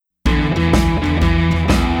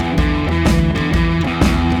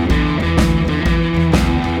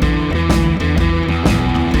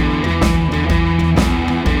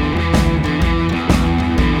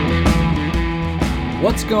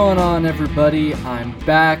going on, everybody? I'm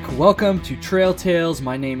back. Welcome to Trail Tales.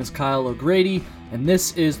 My name is Kyle O'Grady, and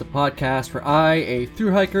this is the podcast where I, a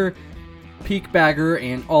thru hiker, peak bagger,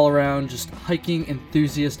 and all-around just hiking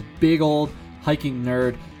enthusiast, big old hiking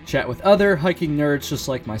nerd, chat with other hiking nerds just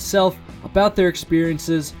like myself about their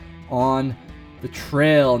experiences on the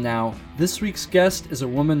trail. Now, this week's guest is a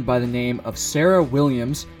woman by the name of Sarah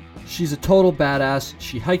Williams. She's a total badass.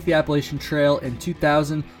 She hiked the Appalachian Trail in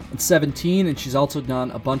 2017, and she's also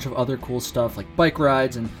done a bunch of other cool stuff like bike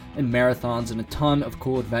rides and marathons and a ton of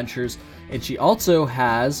cool adventures. And she also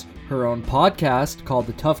has her own podcast called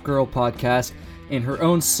the Tough Girl Podcast, and her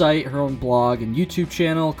own site, her own blog and YouTube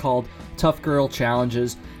channel called Tough Girl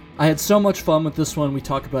Challenges. I had so much fun with this one. We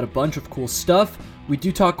talk about a bunch of cool stuff. We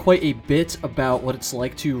do talk quite a bit about what it's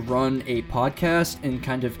like to run a podcast and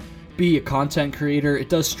kind of be a content creator. It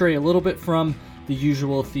does stray a little bit from the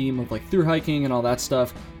usual theme of like thru hiking and all that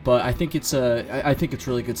stuff, but I think it's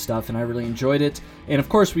really good stuff, and I really enjoyed it. And of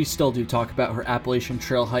course, we still do talk about her Appalachian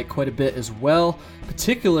Trail hike quite a bit as well,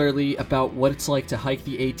 particularly about what it's like to hike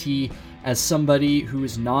the AT as somebody who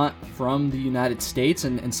is not from the United States,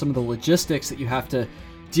 and some of the logistics that you have to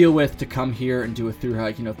deal with to come here and do a thru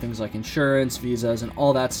hike, things like insurance, visas, and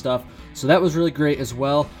all that stuff. So that was really great as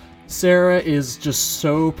well. Sarah is just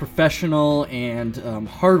so professional and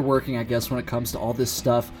hardworking, I guess, when it comes to all this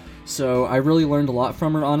stuff. So I really learned a lot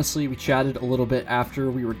from her, honestly. We chatted a little bit after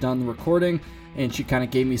we were done the recording, and she kind of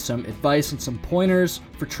gave me some advice and some pointers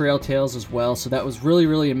for Trail Tales as well. So that was really,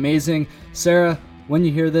 really amazing. Sarah, when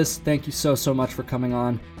you hear this, thank you so much for coming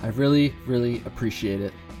on. I really, really appreciate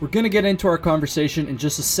it. We're going to get into our conversation in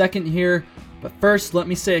just a second here, but first, let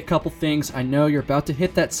me say a couple things. I know you're about to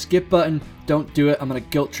hit that skip button. Don't do it. I'm going to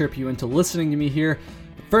guilt trip you into listening to me here.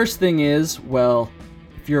 The first thing is, well,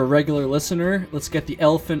 if you're a regular listener, let's get the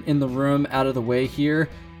elephant in the room out of the way here.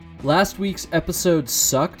 Last week's episode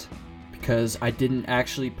sucked because I didn't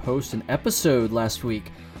actually post an episode last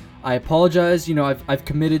week. I apologize. I've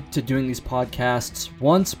committed to doing these podcasts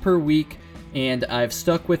once per week, and I've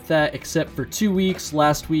stuck with that except for 2 weeks,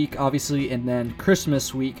 last week, obviously, and then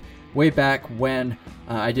Christmas week, way back when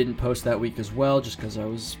I didn't post that week as well, just because I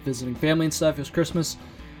was visiting family and stuff. It was Christmas.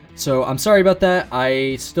 So I'm sorry about that.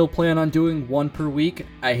 I still plan on doing one per week.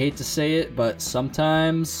 I hate to say it, but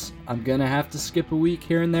sometimes I'm going to have to skip a week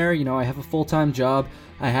here and there. I have a full-time job.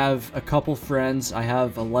 I have a couple friends. I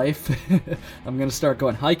have a life. I'm going to start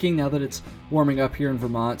going hiking now that it's warming up here in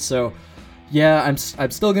Vermont. So yeah, I'm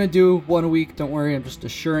still going to do one a week. Don't worry. I'm just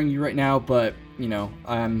assuring you right now, but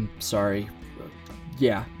I'm sorry.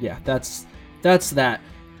 Yeah, that's that.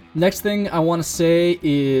 Next thing I want to say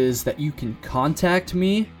is that you can contact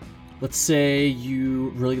me. Let's say you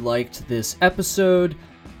really liked this episode.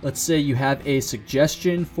 Let's say you have a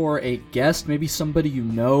suggestion for a guest, maybe somebody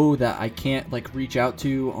that I can't reach out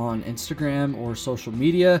to on Instagram or social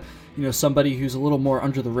media. Somebody who's a little more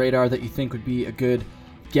under the radar that you think would be a good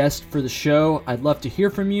guest for the show. I'd love to hear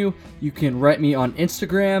from you. You can write me on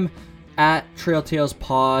Instagram at Trail Tales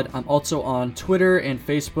Pod. I'm also on Twitter and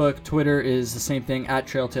Facebook. Twitter is the same thing, at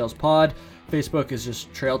Trail Tales Pod. Facebook is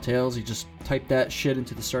just Trail Tales. You just type that shit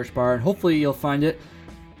into the search bar and hopefully you'll find it.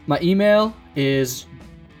 My email is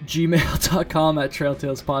gmail.com at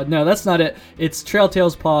trailtalespod. No, that's not it. It's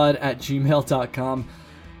trailtalespod at gmail.com.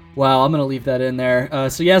 Wow, I'm going to leave that in there.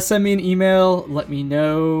 So yeah, send me an email. Let me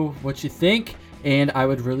know what you think, and I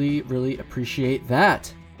would really, really appreciate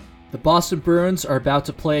that. The Boston Bruins are about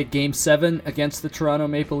to play Game 7 against the Toronto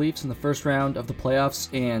Maple Leafs in the first round of the playoffs,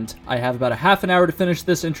 and I have about a half an hour to finish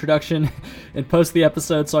this introduction and post the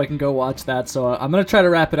episode so I can go watch that. So I'm going to try to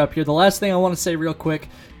wrap it up here. The last thing I want to say real quick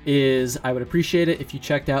is I would appreciate it if you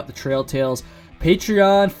checked out the Trail Tales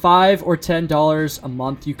Patreon. $5 or $10 a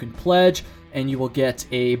month you can pledge, and you will get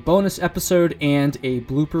a bonus episode and a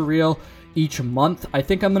blooper reel each month. I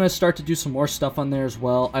think I'm going to start to do some more stuff on there as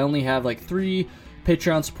well. I only have 3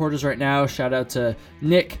 Patreon supporters right now. Shout out to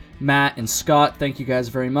Nick, Matt, and Scott. Thank you guys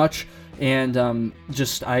very much. And I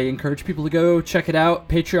encourage people to go check it out.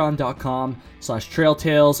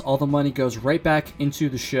 Patreon.com/trailtales. All the money goes right back into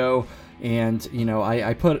the show. And,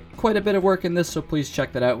 I put quite a bit of work in this, so please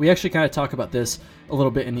check that out. We actually kind of talk about this a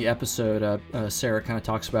little bit in the episode. Sarah kind of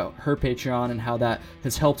talks about her Patreon and how that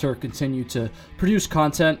has helped her continue to produce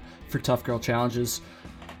content for Tough Girl Challenges.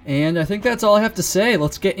 And I think that's all I have to say.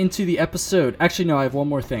 Let's get into the episode. Actually, no, I have one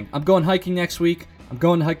more thing. I'm going hiking next week. I'm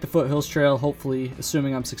going to hike the Foothills Trail, hopefully,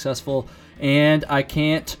 assuming I'm successful. And I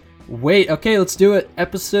can't wait. Okay, let's do it.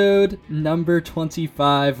 Episode number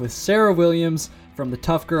 25 with Sarah Williams from the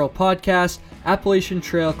Tough Girl Podcast, Appalachian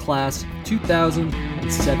Trail Class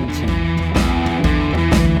 2017.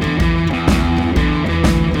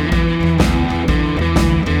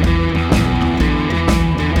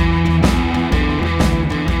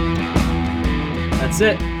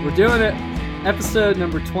 That's it. We're doing it. Episode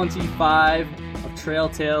number 25 of Trail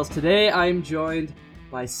Tales. Today I'm joined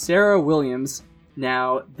by Sarah Williams.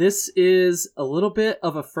 Now, this is a little bit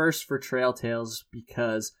of a first for Trail Tales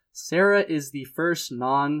because Sarah is the first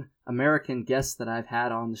non-American guest that I've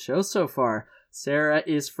had on the show so far. Sarah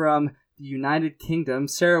is from the United Kingdom.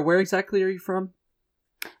 Sarah, where exactly are you from?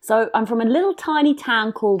 So I'm from a little tiny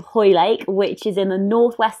town called Hoylake, which is in the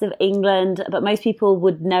northwest of England, but most people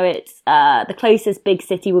would know it. The closest big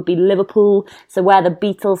city would be Liverpool, so where the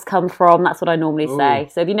Beatles come from. That's what I normally say.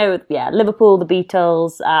 So if you know, Liverpool, the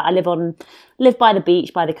Beatles. I live by the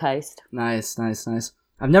beach, by the coast. Nice.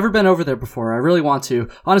 I've never been over there before. I really want to.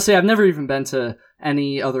 Honestly, I've never even been to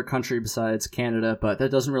any other country besides Canada, but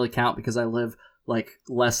that doesn't really count because I live like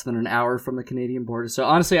less than an hour from the Canadian border. So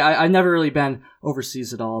honestly, I've never really been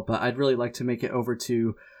overseas at all, but I'd really like to make it over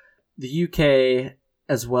to the UK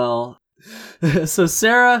as well. So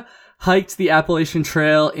Sarah hiked the Appalachian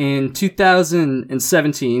Trail in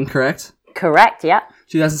 2017, correct? Correct, yeah.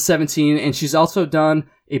 2017, and she's also done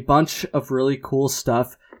a bunch of really cool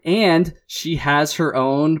stuff, and she has her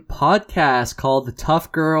own podcast called the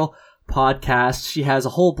Tough Girl Podcast. She has a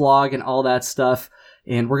whole blog and all that stuff.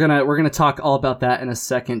 And we're gonna talk all about that in a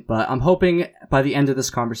second, but I'm hoping by the end of this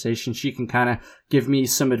conversation she can kind of give me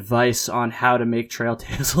some advice on how to make Trail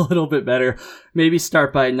Tales a little bit better. Maybe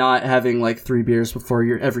start by not having like 3 beers before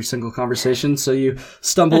your every single conversation, so you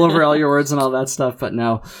stumble over all your words and all that stuff. But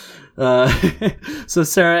no. So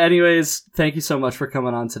Sarah, anyways, thank you so much for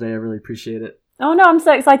coming on today. I really appreciate it. Oh no, I'm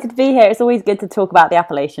so excited to be here. It's always good to talk about the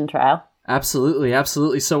Appalachian Trail.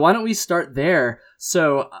 Absolutely. So why don't we start there?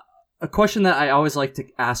 So a question that I always like to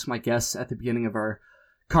ask my guests at the beginning of our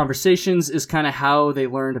conversations is kind of how they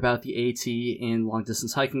learned about the AT in long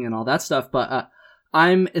distance hiking and all that stuff. But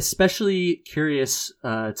I'm especially curious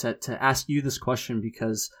to ask you this question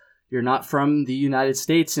because you're not from the United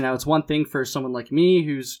States. You know, it's one thing for someone like me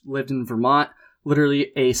who's lived in Vermont,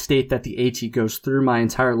 literally a state that the AT goes through my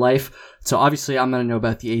entire life. So obviously I'm going to know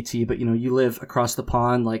about the AT, but you know, you live across the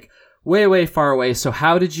pond, like way, way far away. So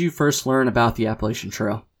how did you first learn about the Appalachian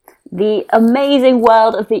Trail? The amazing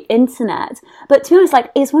world of the internet. But to be honest, like,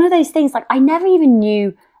 it's one of those things, like, I never even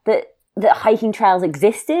knew that hiking trails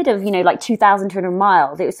existed of, you know, like 2,200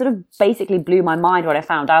 miles. It was sort of basically blew my mind when I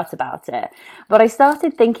found out about it. But I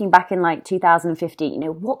started thinking back in like 2015, you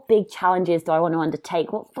know, what big challenges do I want to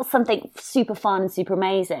undertake? What's something super fun and super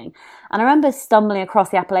amazing? And I remember stumbling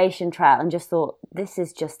across the Appalachian Trail and just thought, this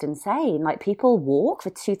is just insane. Like, people walk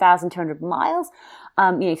for 2,200 miles.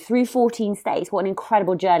 Through 14 states. What an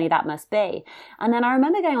incredible journey that must be. And then I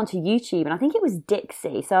remember going onto YouTube, and I think it was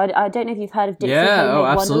Dixie. So I don't know if you've heard of Dixie. Yeah,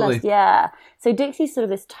 absolutely. Yeah. So Dixie's sort of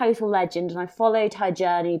this total legend, and I followed her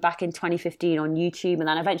journey back in 2015 on YouTube, and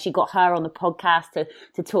then eventually got her on the podcast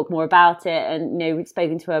to talk more about it. And, you know, we've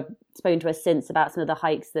spoken to her since about some of the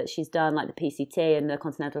hikes that she's done, like the PCT and the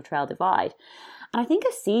Continental Trail Divide. And I think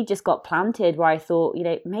a seed just got planted where I thought, you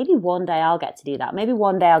know, maybe one day I'll get to do that. Maybe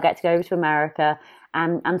one day I'll get to go over to America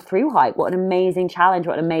and through hike. What an amazing challenge,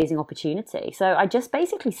 what an amazing opportunity. So I just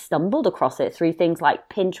basically stumbled across it through things like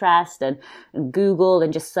Pinterest and Google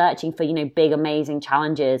and just searching for, you know, big, amazing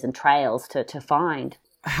challenges and trails to find.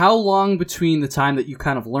 How long between the time that you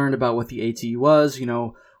kind of learned about what the AT was, you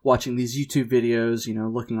know, watching these YouTube videos, you know,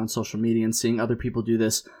 looking on social media and seeing other people do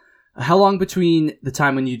this, how long between the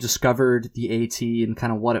time when you discovered the AT and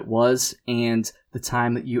kind of what it was and the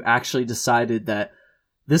time that you actually decided that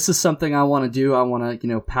this is something I want to do? I want to,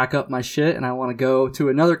 you know, pack up my shit and I want to go to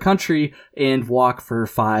another country and walk for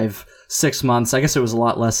 5-6 months. I guess it was a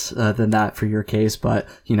lot less than that for your case, but,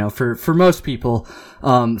 you know, for most people,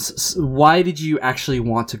 why did you actually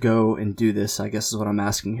want to go and do this, I guess is what I'm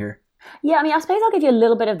asking here. Yeah, I mean, I suppose I'll give you a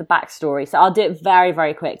little bit of the backstory. So I'll do it very,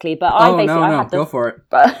 very quickly. But go for it.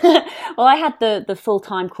 Well, I had the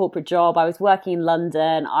full-time corporate job. I was working in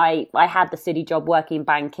London. I had the city job working in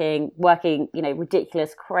banking, working, you know,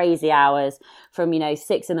 ridiculous, crazy hours from, you know,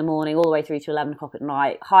 6 a.m. all the way through to 11 o'clock at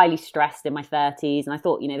night, highly stressed in my 30s. And I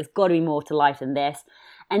thought, you know, there's got to be more to life than this.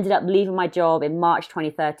 Ended up leaving my job in March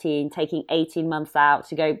 2013, taking 18 months out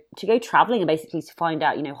to go traveling and basically to find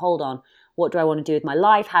out, you know, hold on, what do I want to do with my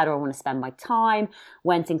life? How do I want to spend my time?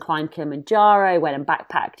 Went and climbed Kilimanjaro, went and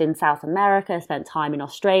backpacked in South America, spent time in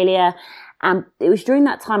Australia. And it was during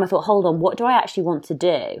that time I thought, hold on, what do I actually want to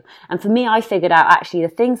do? And for me, I figured out actually the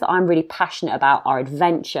things that I'm really passionate about are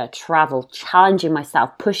adventure, travel, challenging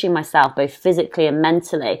myself, pushing myself both physically and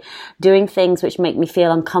mentally, doing things which make me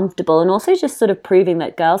feel uncomfortable, and also just sort of proving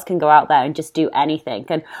that girls can go out there and just do anything.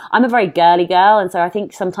 And I'm a very girly girl, and so I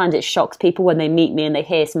think sometimes it shocks people when they meet me and they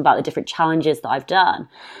hear some about the different challenges that I've done.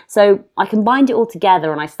 So I combined it all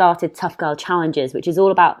together and I started Tough Girl Challenges, which is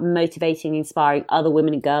all about motivating and inspiring other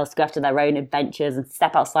women and girls to go after their own adventures and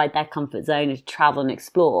step outside their comfort zone and travel and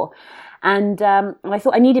explore. And I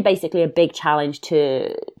thought I needed basically a big challenge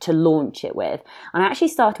to launch it with. And I actually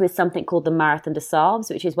started with something called the Marathon des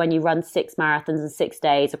Sables, which is when you run 6 marathons in 6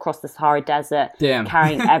 days across the Sahara Desert,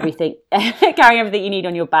 carrying everything, carrying everything you need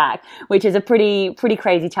on your back, which is a pretty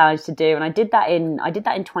crazy challenge to do. And I did that in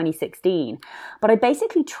 2016. But I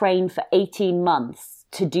basically trained for 18 months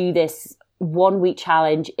to do this 1-week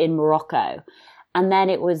challenge in Morocco. And then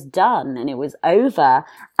it was done and it was over.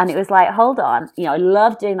 And it was like, hold on, I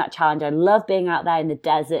love doing that challenge. I love being out there in the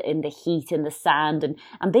desert, in the heat, in the sand,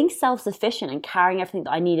 and being self-sufficient and carrying everything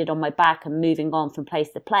that I needed on my back and moving on from place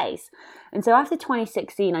to place. And so after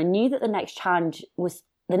 2016, I knew that the next challenge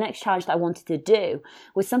that I wanted to do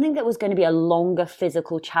was something that was going to be a longer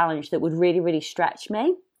physical challenge that would really, really stretch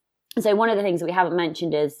me. So one of the things that we haven't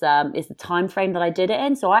mentioned is the time frame that I did it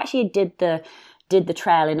in. So I actually did the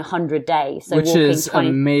trail in 100 days. So which is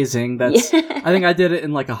amazing. That's I think I did it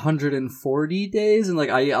in like 140 days, and like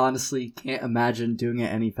I honestly can't imagine doing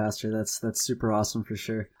it any faster. That's super awesome for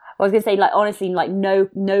sure. I was going to say, like, honestly, like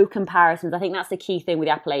no comparisons. I think that's the key thing with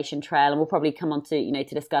the Appalachian Trail, and we'll probably come on to,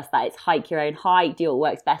 to discuss that. It's hike your own hike, do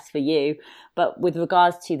what works best for you. But with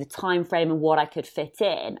regards to the time frame and what I could fit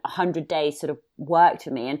in, 100 days sort of worked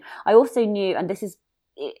for me. And I also knew, and this is,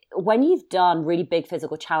 when you've done really big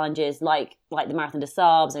physical challenges like the Marathon des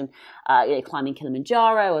Sables and climbing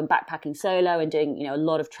Kilimanjaro and backpacking solo and doing a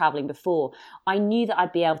lot of traveling before, I knew that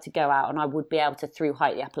I'd be able to go out and I would be able to through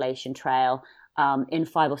hike the Appalachian Trail in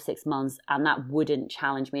 5 or 6 months, and that wouldn't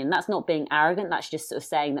challenge me. And that's not being arrogant, that's just sort of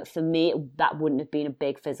saying that for me that wouldn't have been a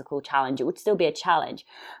big physical challenge. It would still be a challenge,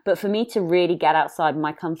 but for me to really get outside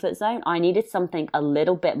my comfort zone, I needed something a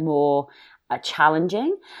little bit more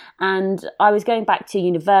challenging. And I was going back to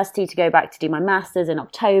university to go back to do my master's in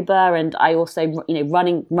October, and I also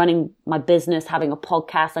running my business, having a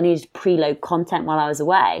podcast. I needed to preload content while I was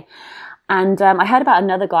away. And I heard about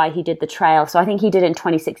another guy who did the trail. So I think he did it in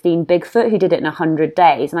 2016, Bigfoot, who did it in 100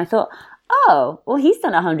 days. And I thought, oh, well, he's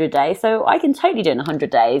done 100 days, so I can totally do it in 100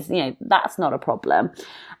 days. That's not a problem.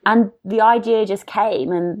 And the idea just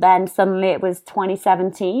came, and then suddenly it was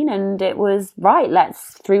 2017, and it was, right,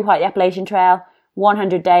 let's through hike the Appalachian Trail,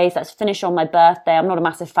 100 days, let's finish on my birthday. I'm not a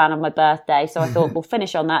massive fan of my birthday, so I thought we'll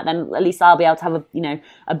finish on that, then at least I'll be able to have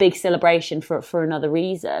a big celebration for another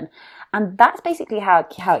reason. And that's basically how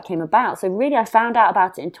it came about. So really, I found out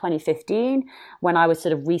about it in 2015 when I was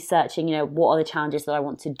sort of researching, what are the challenges that I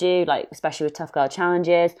want to do, like especially with Tough Girl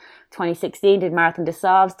Challenges. 2016 did Marathon des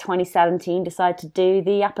Sables. 2017 decided to do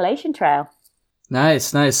the Appalachian Trail.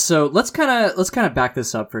 Nice. So let's kind of back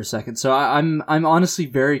this up for a second. So I'm honestly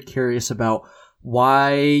very curious about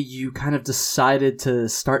why you kind of decided to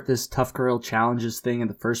start this Tough Girl Challenges thing in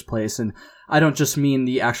the first place. And I don't just mean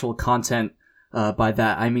the actual content. By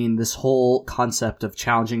that, I mean this whole concept of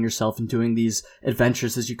challenging yourself and doing these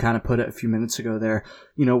adventures, as you kind of put it a few minutes ago there.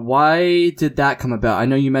 Why did that come about? I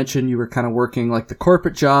know you mentioned you were kind of working like the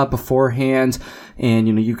corporate job beforehand, and,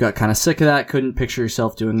 you got kind of sick of that, couldn't picture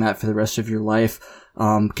yourself doing that for the rest of your life.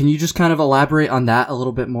 Can you just kind of elaborate on that a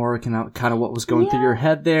little bit more, kind of what was going through your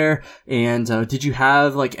head there? And did you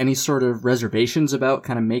have like any sort of reservations about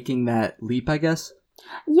kind of making that leap, I guess?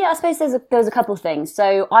 Yeah, I suppose there's a couple of things.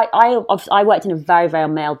 So I worked in a very, very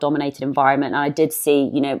male-dominated environment, and I did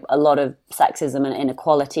see, a lot of sexism and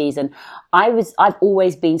inequalities. And I've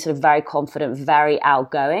always been sort of very confident, very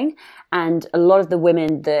outgoing, and a lot of the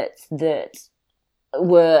women that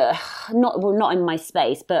were not in my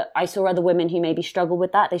space, but I saw other women who maybe struggled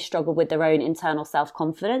with that. They struggled with their own internal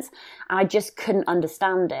self-confidence, and I just couldn't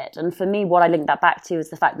understand it. And for me, what I linked that back to is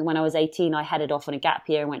the fact that when I was 18, I headed off on a gap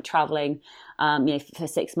year and went traveling for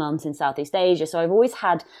 6 months in Southeast Asia. So I've always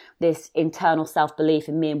had this internal self-belief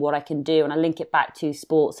in me and what I can do. And I link it back to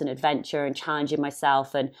sports and adventure and challenging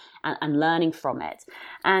myself and learning from it.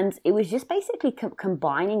 And it was just basically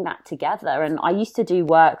combining that together. And I used to do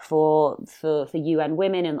work for UN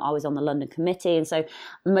Women, and I was on the London committee. And so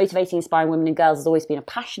motivating, inspiring women and girls has always been a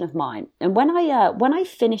passion of mine. And when I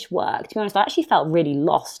finished work, to be honest, I actually felt really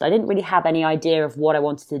lost. I didn't really have any idea of what I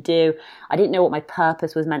wanted to do. I didn't know what my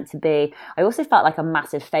purpose was meant to be. I also felt like a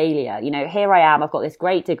massive failure. You know, here I am, I've got this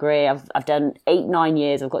great degree, I've done 8-9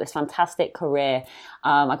 years, I've got this fantastic career,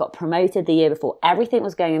 I got promoted the year before, everything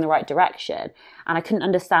was going in the right direction, and I couldn't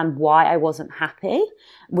understand why I wasn't happy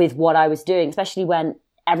with what I was doing, especially when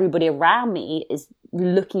everybody around me is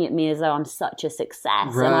looking at me as though I'm such a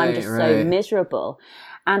success, and I'm just so miserable.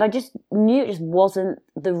 And I just knew it just wasn't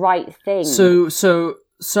the right thing. So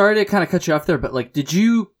sorry to kind of cut you off there, but like, did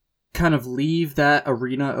you kind of leave that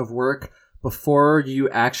arena of work before you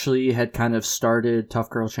actually had kind of started Tough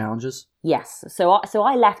Girl Challenges? Yes. So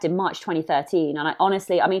I left in March 2013, and I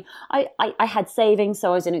honestly, I mean, I had savings, so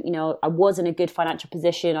I was in a good financial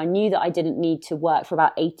position. I knew that I didn't need to work for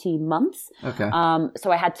about 18 months. Okay.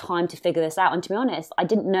 So I had time to figure this out. And to be honest, I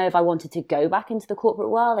didn't know if I wanted to go back into the corporate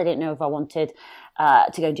world. I didn't know if I wanted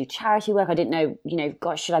to go and do charity work. I didn't know,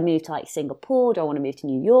 gosh, should I move to like Singapore? Do I want to move to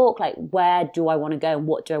New York? Like, where do I want to go and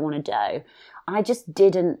what do I want to do? I just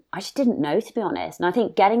didn't know, to be honest. And I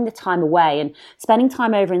think getting the time away and spending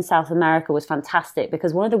time over in South America was fantastic,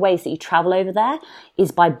 because one of the ways that you travel over there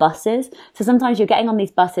is by buses. So sometimes you're getting on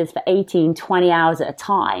these buses for 18, 20 hours at a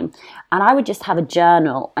time. And I would just have a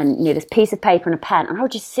journal and, this piece of paper and a pen, and I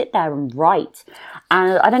would just sit there and write.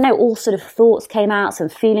 And I don't know, all sort of thoughts came out, some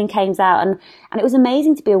feeling came out. And it was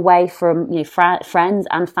amazing to be away from, friends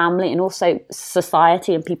and family, and also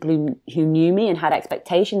society and people who knew me and had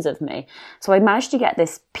expectations of me. So I managed to get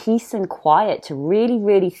this peace and quiet to really,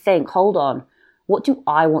 really think, hold on, what do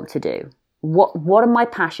I want to do? What are my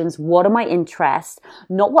passions? What are my interests?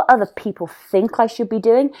 Not what other people think I should be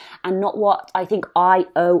doing, and not what I think I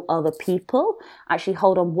owe other people. Actually,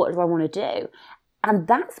 hold on, what do I want to do? And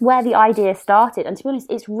that's where the idea started. And to be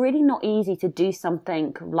honest, it's really not easy to do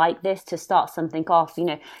something like this, to start something off.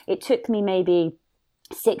 It took me maybe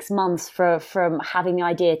 6 months from having the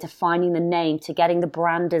idea to finding the name, to getting the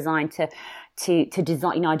brand design, to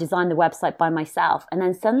design. I designed the website by myself, and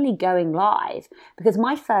then suddenly going live, because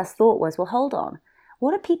my first thought was, well, hold on,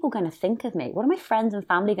 what are people going to think of me? What are my friends and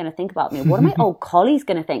family going to think about me? What are my old colleagues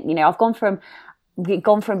going to think? I've gone from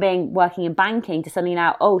working in banking to suddenly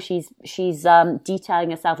now, she's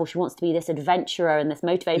detailing herself, or she wants to be this adventurer and this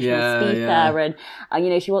motivational speaker,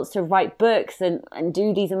 and she wants to write books and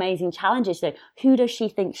do these amazing challenges. So who does she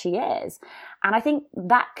think she is? And I think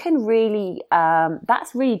that can really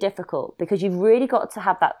that's really difficult, because you've really got to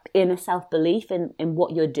have that inner self-belief in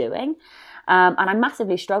what you're doing. And I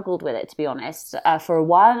massively struggled with it, to be honest, for a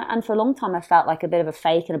while. And for a long time, I felt like a bit of a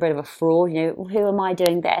fake and a bit of a fraud. Who am I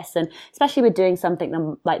doing this? And especially with doing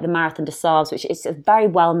something like the Marathon des Sables, which is a very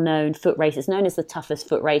well-known foot race. It's known as the toughest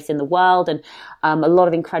foot race in the world. And a lot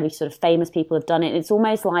of incredibly sort of famous people have done it. It's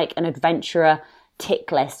almost like an adventurer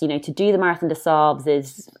tick list. To do the Marathon des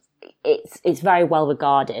Sables it's very well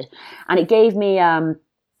regarded. And it gave me a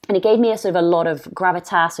sort of a lot of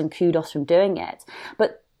gravitas and kudos from doing it.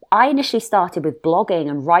 But I initially started with blogging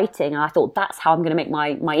and writing, and I thought that's how I'm going to make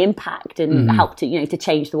my impact and help to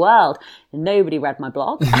change the world. And nobody read my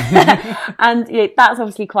blog, and that's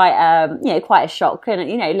obviously quite a shock and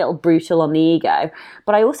a little brutal on the ego.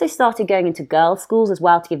 But I also started going into girls' schools as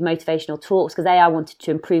well to give motivational talks, because I wanted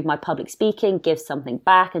to improve my public speaking, give something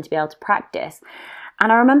back, and to be able to practice.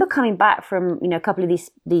 And I remember coming back from, a couple of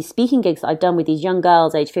these speaking gigs that I'd done with these young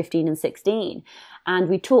girls aged 15 and 16. And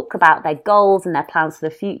we talk about their goals and their plans for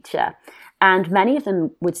the future. And many of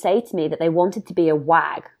them would say to me that they wanted to be a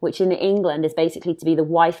WAG, which in England is basically to be the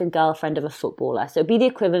wife and girlfriend of a footballer. So it'd be the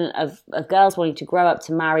equivalent of girls wanting to grow up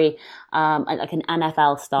to marry like an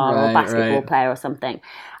NFL star or basketball player or something.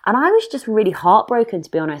 And I was just really heartbroken, to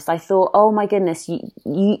be honest. I thought, oh my goodness,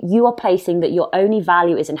 you are placing that your only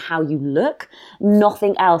value is in how you look,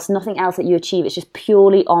 nothing else that you achieve. It's just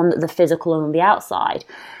purely on the physical and on the outside.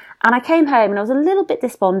 And I came home and I was a little bit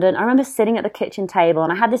despondent. I remember sitting at the kitchen table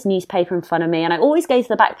and I had this newspaper in front of me, and I always go to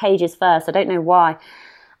the back pages first. I don't know why.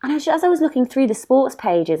 And as I was looking through the sports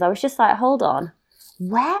pages, I was just like, hold on.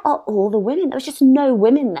 Where are all the women? There was just no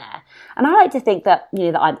women there. And I like to think that,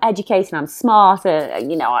 that I'm educated and I'm smart,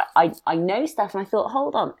 I know stuff. And I thought,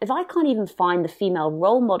 hold on, if I can't even find the female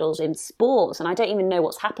role models in sports, and I don't even know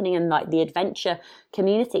what's happening in like the adventure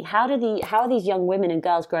community, how are these young women and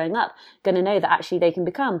girls growing up going to know that actually they can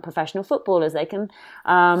become professional footballers? They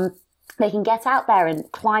can get out there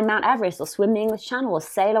and climb Mount Everest or swim the English Channel or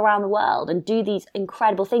sail around the world and do these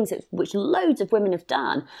incredible things which loads of women have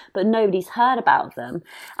done, but nobody's heard about them.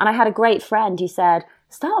 And I had a great friend who said,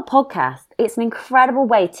 start a podcast. It's an incredible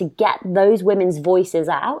way to get those women's voices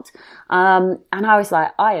out. And I was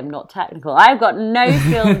like, I am not technical. I've got no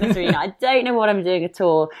skills in this arena. I don't know what I'm doing at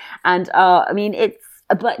all. And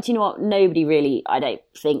But do you know what? Nobody really, I don't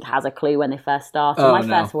think, has a clue when they first started. Oh, My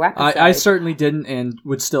no. first 4 episodes. I certainly didn't, and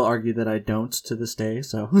would still argue that I don't to this day.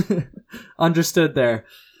 So understood there.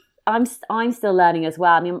 I'm still learning as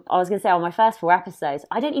well. I mean, I was going to say on my first 4 episodes,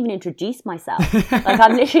 I don't even introduce myself. Like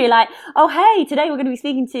I'm literally like, oh hey, today we're going to be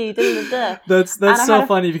speaking to da da da. That's so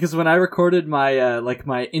funny because when I recorded my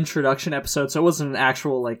my introduction episode, so it wasn't an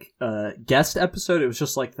actual guest episode. It was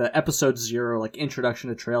just like the episode 0, like introduction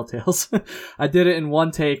to Trail Tales. I did it in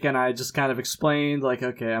one take, and I just kind of explained like,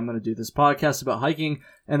 okay, I'm going to do this podcast about hiking,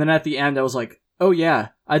 and then at the end, I was like, oh yeah,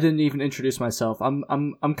 I didn't even introduce myself.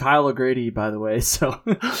 I'm Kyle O'Grady, by the way. So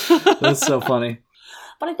that's so funny.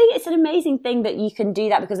 But I think it's an amazing thing that you can do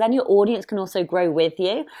that, because then your audience can also grow with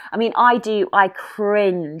you. I mean, I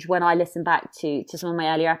cringe when I listen back to some of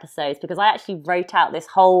my earlier episodes, because I actually wrote out this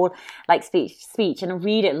whole like speech and I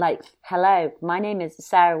read it like, hello, my name is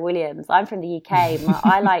Sarah Williams. I'm from the UK.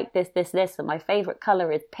 I like this, and my favorite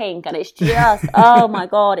color is pink. And it's just, oh my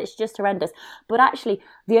God, it's just horrendous. But actually,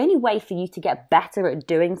 the only way for you to get better at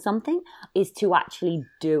doing something is to actually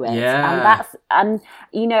do it. Yeah. And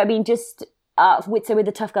you know, I mean, just... with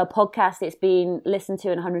the Tough Girl podcast, it's been listened to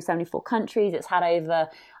in 174 countries. It's had over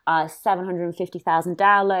 750,000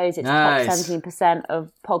 downloads. It's nice. Top 17%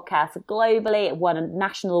 of podcasts globally. It won a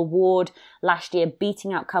national award last year,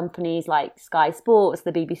 beating out companies like Sky Sports,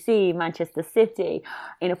 the BBC, Manchester City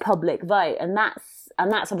in a public vote. And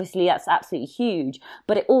that's obviously, that's absolutely huge.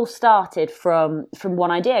 But it all started from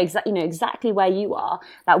one idea, exactly where you are,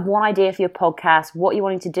 that one idea for your podcast, what you're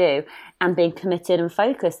wanting to do, and being committed and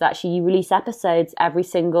focused. Actually, you release episodes every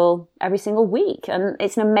single week, and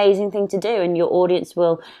it's an amazing thing to do. And your audience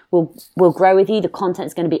will grow with you. The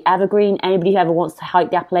content's going to be evergreen. Anybody who ever wants to hike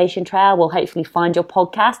the Appalachian Trail will hopefully find your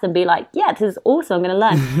podcast and be like, yeah, this is awesome. I'm going to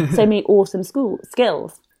learn so many awesome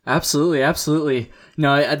skills. Absolutely.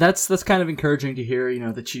 No, that's kind of encouraging to hear,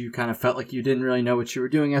 that you kind of felt like you didn't really know what you were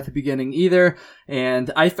doing at the beginning either. And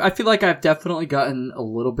I feel like I've definitely gotten a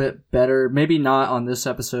little bit better. Maybe not on this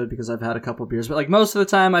episode because I've had a couple beers, but like most of the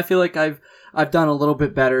time I feel like I've done a little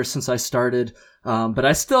bit better since I started. But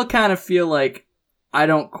I still kind of feel like I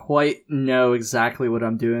don't quite know exactly what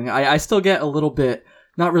I'm doing. I still get a little bit,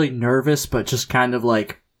 not really nervous, but just kind of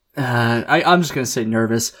like, I'm just going to say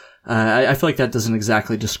nervous. I feel like that doesn't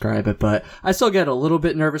exactly describe it, but I still get a little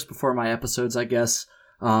bit nervous before my episodes, I guess.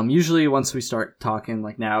 Usually once we start talking,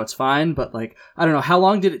 like now it's fine, but like, I don't know, how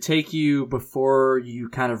long did it take you before you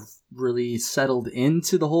kind of really settled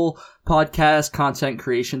into the whole podcast content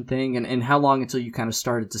creation thing? And how long until you kind of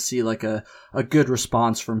started to see like a good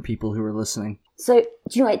response from people who were listening? So,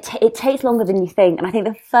 do you know, it takes longer than you think. And I think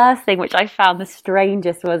the first thing which I found the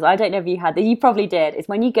strangest was, I don't know if you had this, you probably did, is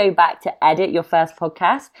when you go back to edit your first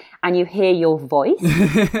podcast and you hear your voice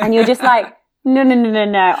and you're just like, no,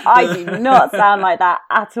 I do not sound like that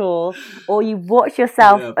at all. Or you watch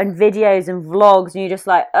yourself on videos and vlogs and you're just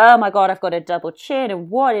like, oh my God, I've got a double chin, and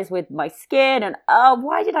what is with my skin, and oh,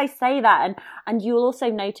 why did I say that? And you'll also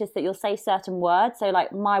notice that you'll say certain words. So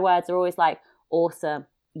like my words are always like, awesome.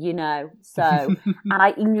 So,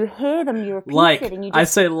 and you hear them, you repeat like, it, and you just... I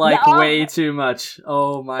say way too much.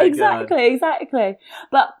 Oh my God. Exactly.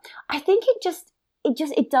 But I think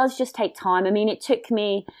it does just take time. I mean, it took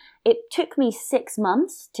me 6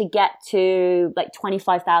 months to get to like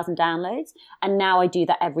 25,000 downloads. And now I do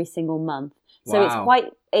that every single month. So wow.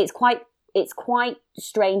 It's quite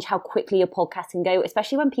strange how quickly a podcast can go,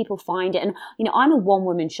 especially when people find it. And, I'm a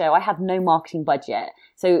one-woman show. I have no marketing budget.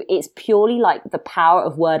 So it's purely like the power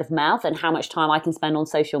of word of mouth and how much time I can spend on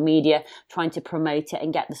social media trying to promote it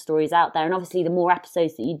and get the stories out there. And obviously, the more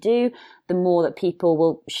episodes that you do, the more that people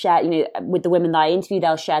will share, with the women that I interview,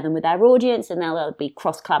 they'll share them with their audience, and there'll be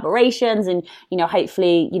cross collaborations. And,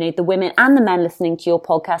 hopefully, the women and the men listening to your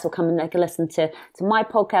podcast will come and they can listen to my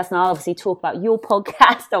podcast. And I'll obviously talk about your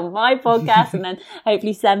podcast on my podcast and then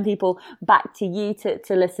hopefully send people back to you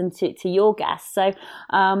to listen to your guests. So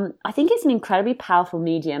I think it's an incredibly powerful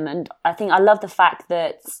medium. And I think I love the fact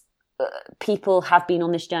that people have been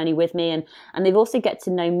on this journey with me, and they've also get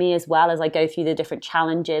to know me as well as I go through the different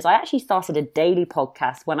challenges. I actually started a daily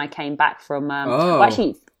podcast when I came back from, well,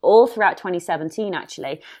 actually all throughout 2017,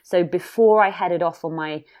 actually. So before I headed off on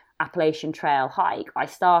my Appalachian Trail hike, I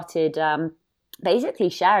started basically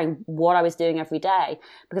sharing what I was doing every day,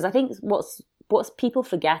 because I think what people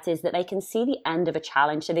forget is that they can see the end of a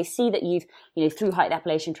challenge. So they see that you've, through hiked the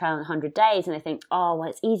Appalachian Trail in 100 days, and they think, oh, well,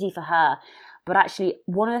 it's easy for her. But actually,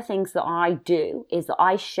 one of the things that I do is that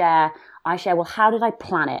I share, well, how did I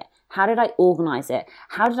plan it? How did I organize it?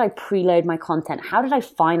 How did I preload my content? How did I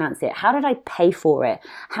finance it? How did I pay for it?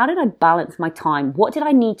 How did I balance my time? What did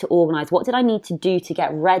I need to organize? What did I need to do to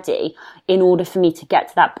get ready in order for me to get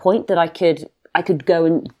to that point that I could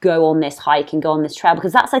go on this hike and go on this trail?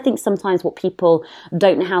 Because that's, I think, sometimes what people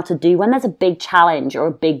don't know how to do. When there's a big challenge or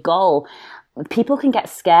a big goal, people can get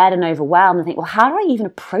scared and overwhelmed and think, well, how do I even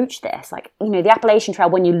approach this? Like, you know, the Appalachian Trail,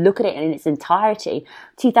 when you look at it in its entirety,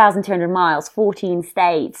 2,200 miles, 14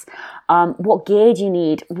 states, what gear do you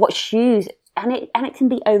need? What shoes? And it can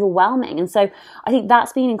be overwhelming. And so I think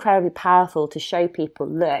that's been incredibly powerful to show people,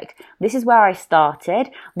 look, this is where I started.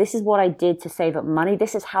 This is what I did to save up money.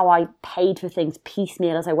 This is how I paid for things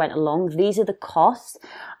piecemeal as I went along. These are the costs.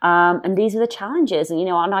 And these are the challenges. And, you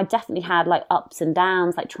know, and I definitely had like ups and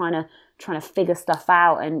downs, like trying to figure stuff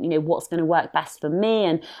out, and, you know, what's going to work best for me,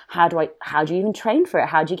 and how do you even train for it?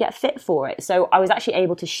 How do you get fit for it? So I was actually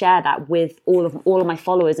able to share that with all of my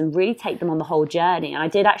followers and really take them on the whole journey. And I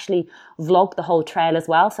did actually vlog the whole trail as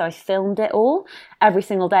well. So I filmed it all every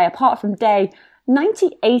single day, apart from day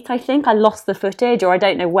 98, I think. I lost the footage, or I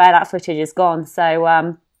don't know where that footage is gone. So,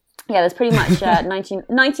 yeah, there's pretty much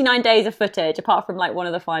 99 days of footage, apart from like one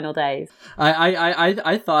of the final days.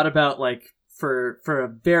 I thought about, like, for a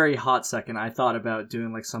very hot second, I thought about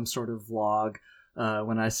doing like some sort of vlog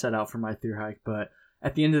when I set out for my thru hike. But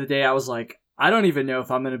at the end of the day, I was like, I don't even know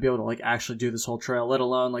if I'm going to be able to like actually do this whole trail, let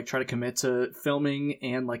alone like try to commit to filming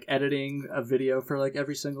and like editing a video for like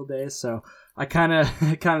every single day. So I kind of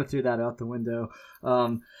threw that out the window.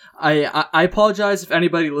 I apologize if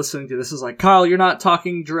anybody listening to this is like, Kyle, you're not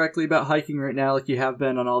talking directly about hiking right now like you have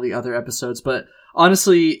been on all the other episodes. But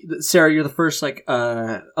honestly, Sarah, you're the first like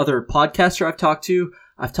other podcaster I've talked to.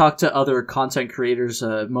 I've talked to other content creators,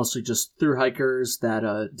 mostly just thru hikers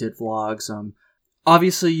that did vlogs.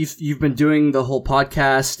 Obviously, you've been doing the whole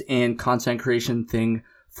podcast and content creation thing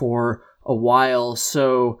for a while,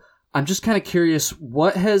 so I'm just kind of curious,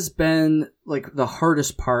 what has been like the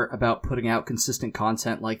hardest part about putting out consistent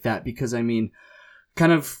content like that? Because I mean,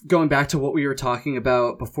 kind of going back to what we were talking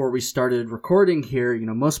about before we started recording here, you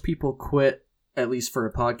know, most people quit, at least for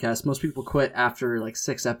a podcast, most people quit after like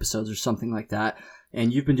 6 episodes or something like that.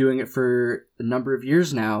 And you've been doing it for a number of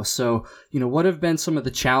years now. So, you know, what have been some of the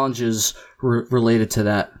challenges related to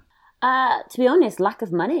that? To be honest, lack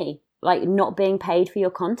of money, like not being paid for your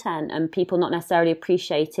content, and people not necessarily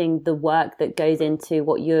appreciating the work that goes into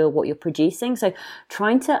what you're producing. So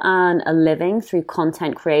trying to earn a living through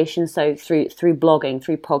content creation, so through blogging,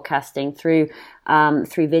 through podcasting, through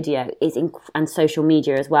video and social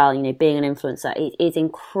media as well, you know, being an influencer, it is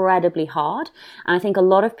incredibly hard. And I think a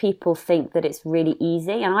lot of people think that it's really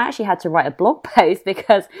easy. And I actually had to write a blog post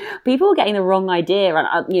because people were getting the wrong idea,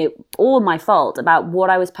 and you know, all my fault about what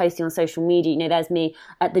I was posting on social media. You know, there's me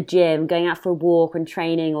at the gym, going out for a walk and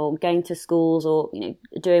training, or going to schools, or, you know,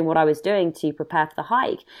 doing what I was doing to prepare for the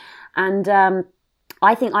hike. And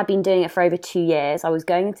I think I've been doing it for over 2 years. I was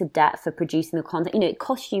going into debt for producing the content. You know, it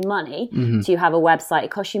costs you money to have a website. It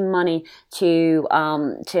costs you money to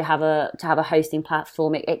have a hosting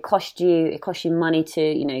platform. It costs you money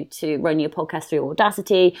to run your podcast through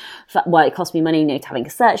Audacity. Well, it cost me money, you know, to having a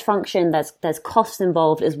search function. There's costs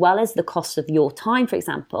involved, as well as the cost of your time, for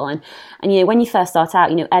example. And you know, when you first start out,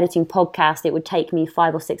 you know, editing podcast, it would take me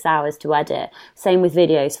 5 or 6 hours to edit. Same with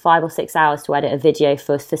videos, 5 or 6 hours to edit a video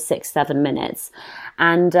for 6-7 minutes.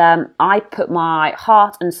 And I put my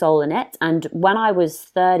heart and soul in it. And when I was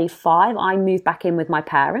 35, I moved back in with my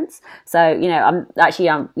parents. So, you know, so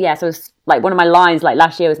it was like one of my lines like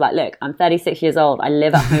last year was like, look, I'm 36 years old. I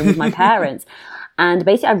live at home with my parents. And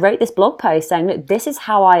basically, I wrote this blog post saying, look, this is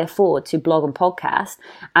how I afford to blog and podcast.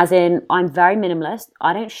 As in, I'm very minimalist.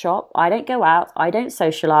 I don't shop. I don't go out. I don't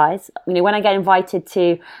socialize. You know, when I get invited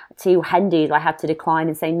to Hendy's, I have to decline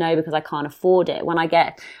and say no because I can't afford it. When I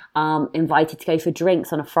get invited to go for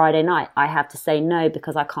drinks on a Friday night, I have to say no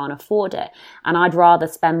because I can't afford it. And I'd rather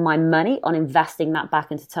spend my money on investing that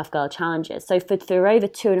back into Tough Girl Challenges. So for over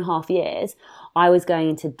 2.5 years, I was going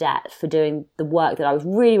into debt for doing the work that I was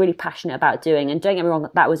really, really passionate about doing. And don't get me wrong,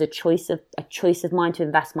 that was a choice of mine to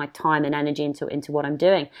invest my time and energy into what I'm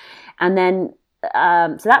doing. And then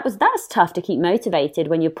so that's tough to keep motivated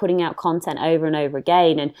when you're putting out content over and over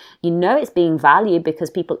again, and you know it's being valued because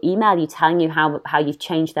people email you telling you how you've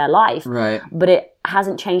changed their life, right? But it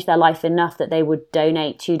hasn't changed their life enough that they would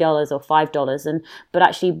donate $2 or $5. But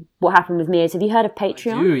actually, what happened with me is, have you heard of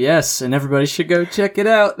Patreon? I do, yes, and everybody should go check it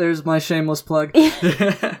out. There's my shameless plug.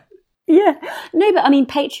 Yeah. No, but I mean,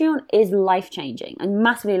 Patreon is life-changing and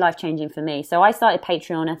massively life-changing for me. So I started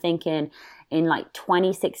Patreon, I think, in like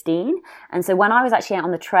 2016. And so when I was actually out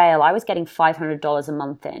on the trail, I was getting $500 a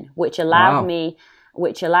month in, which allowed me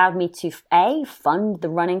which allowed me to fund the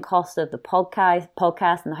running costs of the podcast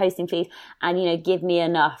and the hosting fees, and, you know, give me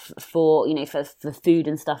enough for, you know, for food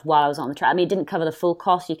and stuff while I was on the trail. I mean, it didn't cover the full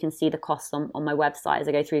cost. You can see the costs on my website as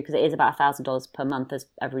I go through, because it is about $1,000 per month, as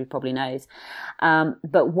everybody probably knows.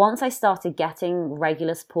 But once I started getting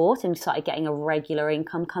regular support and started getting a regular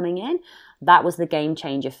income coming in, that was the game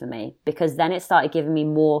changer for me, because then it started giving me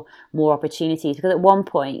more opportunities. Because at one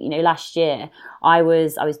point, you know, last year, I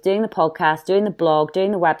was doing the podcast, doing the blog,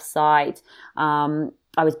 doing the website.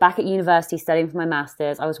 I was back at university studying for my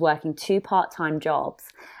master's. I was working 2 part-time jobs,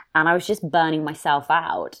 and I was just burning myself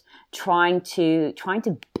out, trying to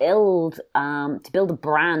build a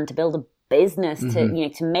brand, to build a business, to, you know,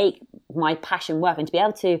 to make my passion work, and to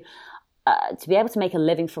be able to make a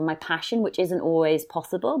living from my passion, which isn't always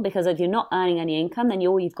possible, because if you're not earning any income, then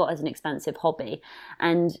all you've got is an expensive hobby.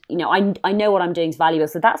 And, you know, I know what I'm doing is valuable.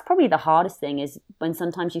 So that's probably the hardest thing, is when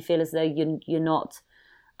sometimes you feel as though you're not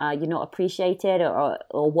appreciated, or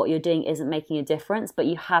what you're doing isn't making a difference, but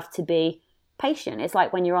you have to be patient. It's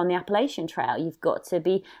like when you're on the Appalachian Trail, you've got to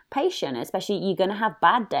be patient, especially you're going to have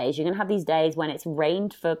bad days. You're going to have these days when it's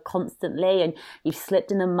rained for constantly, and you've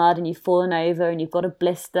slipped in the mud and you've fallen over and you've got a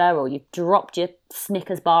blister, or you've dropped your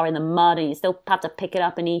Snickers bar in the mud and you still have to pick it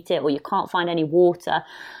up and eat it, or you can't find any water.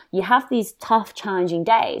 You have these tough, challenging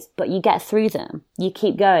days, but you get through them. You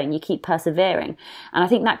keep going, you keep persevering. And I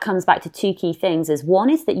think that comes back to 2 key things. One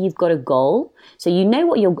is that you've got a goal. So you know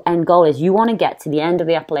what your end goal is. You want to get to the end of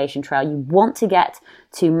the Appalachian Trail. You want to get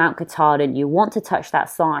to Mount Katahdin. You want to touch that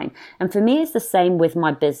sign. And for me, it's the same with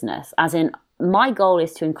my business, as in, my goal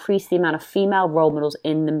is to increase the amount of female role models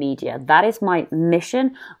in the media. That is my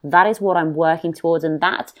mission. That is what I'm working towards. And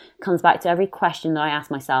that comes back to every question that I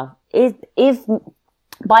ask myself. If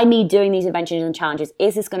by me doing these adventures and challenges,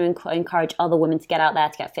 is this going to encourage other women to get out there,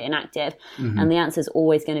 to get fit and active? And the answer is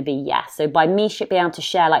always going to be yes. So by me being able to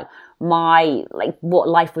share what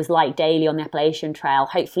life was like daily on the Appalachian Trail,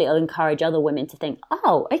 hopefully it'll encourage other women to think,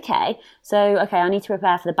 okay, I need to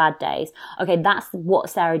prepare for the bad days. Okay, that's what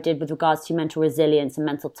Sarah did with regards to mental resilience and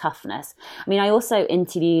mental toughness. I mean, I also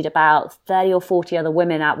interviewed about 30 or 40 other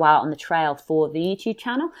women out on the trail for the YouTube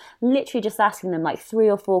channel, literally just asking them like 3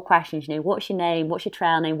 or 4 questions. You know, what's your name? What's your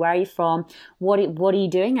trail name? Where are you from? What are you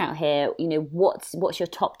doing out here? You know, what's your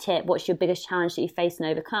top tip? What's your biggest challenge that you face and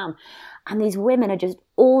overcome? And these women are just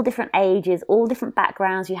all different ages, all different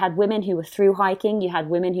backgrounds. You had women who were through hiking. You had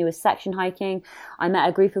women who were section hiking. I met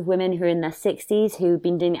a group of women who are in their 60s who've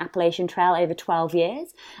been doing the Appalachian Trail over 12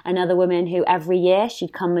 years. Another woman who every year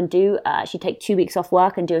she'd come and she'd take 2 weeks off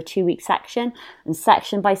work and do a 2-week section. And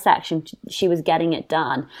section by section, she was getting it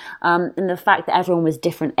done. And the fact that everyone was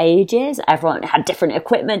different ages, everyone had different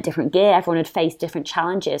equipment, different gear, everyone had faced different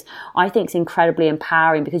challenges, I think is incredibly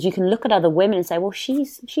empowering, because you can look at other women and say, well,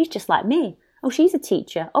 she's just like me. Oh, she's a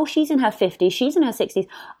teacher. Oh, she's in her 50s. She's in her 60s.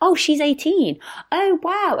 Oh, she's 18. Oh,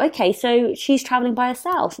 wow. Okay, so she's traveling by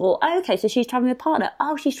herself. Or, oh, okay, so she's traveling with a partner.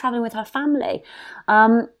 Oh, she's traveling with her family.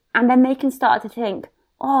 And then they can start to think,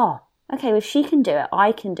 oh, okay, well, if she can do it,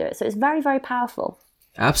 I can do it. So it's very, very powerful.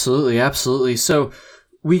 Absolutely, absolutely. So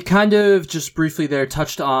we kind of just briefly there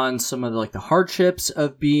touched on some of the hardships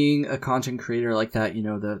of being a content creator like that, you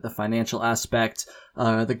know, the financial aspect,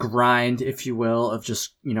 the grind, if you will, of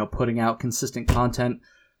just, you know, putting out consistent content,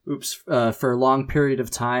 for a long period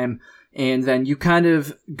of time. And then you kind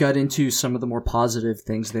of got into some of the more positive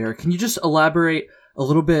things there. Can you just elaborate a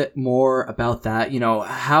little bit more about that? You know,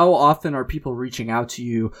 how often are people reaching out to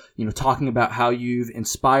you, you know, talking about how you've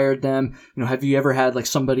inspired them? You know, have you ever had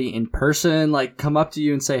somebody in person come up to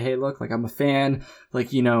you and say, hey, look, I'm a fan,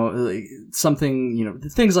 you know, something, you know,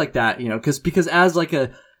 things like that, you know, because as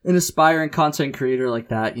an aspiring content creator like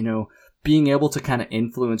that, you know, being able to kind of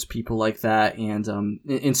influence people like that and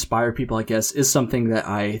inspire people, I guess, is something that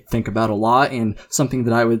I think about a lot and something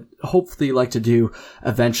that I would hopefully like to do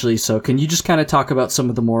eventually. So can you just kind of talk about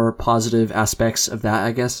some of the more positive aspects of that,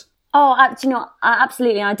 I guess? Oh, you know,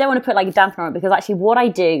 absolutely. And I don't want to put a damper on it, because actually what I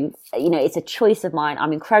do, you know, it's a choice of mine.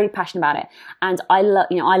 I'm incredibly passionate about it. And I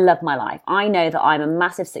love my life. I know that I'm a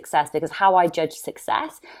massive success, because how I judge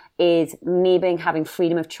success is me having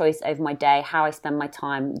freedom of choice over my day, how I spend my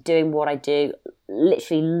time, doing what I do,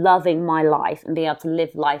 literally loving my life and being able to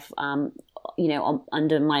live life, you know,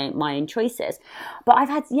 under my own choices. But I've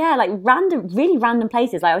had, really random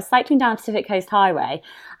places. I was cycling down Pacific Coast Highway,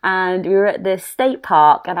 and we were at the state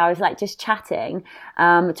park, and I was just chatting,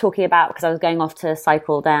 talking about, because I was going off to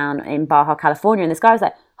cycle down in Baja, California, and this guy was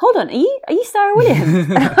like, hold on, are you Sarah Williams?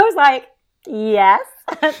 And I was like, yes.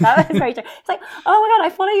 That was very true. It's like, oh my God, I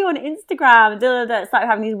follow you on Instagram. It's like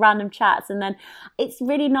having these random chats. And then it's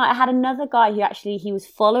really nice. I had another guy who actually, he was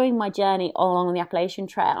following my journey along the Appalachian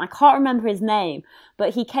Trail. And I can't remember his name,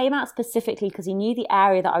 but he came out specifically because he knew the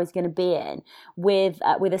area that I was going to be in with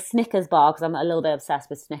a Snickers bar, because I'm a little bit obsessed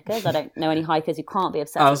with Snickers. I don't know any hikers who can't be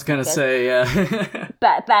obsessed with Snickers. I was going to say, yeah.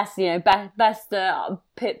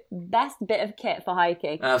 Best bit of kit for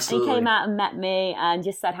hiking. Absolutely. And he came out and met me and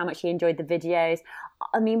just said how much he enjoyed the videos.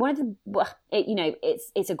 I mean,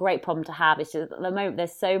 it's a great problem to have. It's just at the moment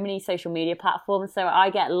there's so many social media platforms, so I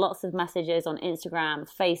get lots of messages on Instagram,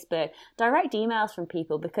 Facebook, direct emails from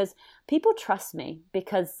people, because people trust me,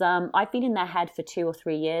 because I've been in their head for 2 or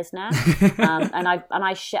 3 years now, and I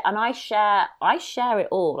share it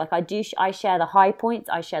all. Like I share the high points,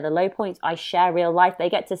 I share the low points, I share real life. They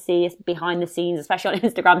get to see us behind the scenes, especially on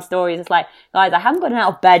Instagram stories. It's like, guys, I haven't gotten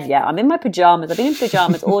out of bed yet. I'm in my pajamas. I've been in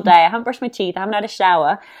pajamas all day. I haven't brushed my teeth. I haven't had a shower.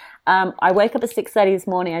 I woke up at 6:30 this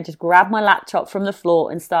morning. I just grabbed my laptop from the floor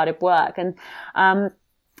and started work. And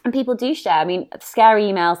people do share. I mean, scary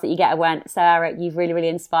emails that you get when, Sarah, you've really, really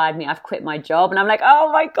inspired me. I've quit my job. And I'm like, oh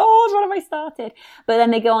my God, what have I started? But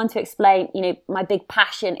then they go on to explain, my big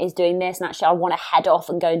passion is doing this. And actually, I want to head off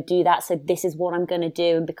and go and do that. So this is what I'm going to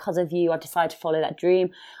do. And because of you, I've decided to follow that dream.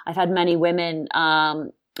 I've had many women,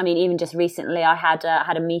 even just recently, I had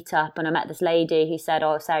a meetup and I met this lady who said,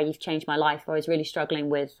 "Oh, Sarah, you've changed my life. I was really struggling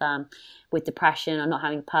with depression and not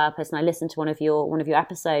having a purpose. And I listened to one of your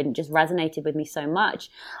episodes and it just resonated with me so much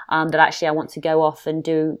that actually I want to go off and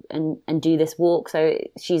do this walk." So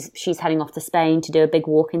she's heading off to Spain to do a big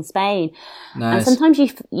walk in Spain. Nice. And sometimes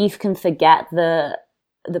you can forget the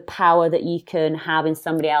power that you can have in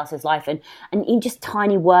somebody else's life, and even just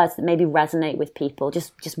tiny words that maybe resonate with people,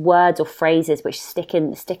 just words or phrases which stick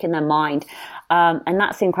in their mind, and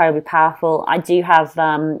that's incredibly powerful. I do have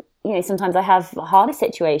sometimes I have harder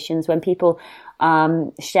situations when people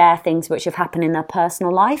share things which have happened in their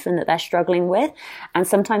personal life and that they're struggling with, and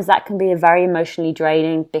sometimes that can be very emotionally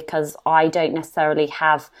draining because I don't necessarily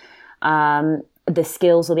have the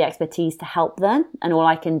skills or the expertise to help them, and all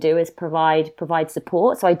I can do is provide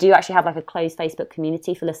support. So I do actually have like a closed Facebook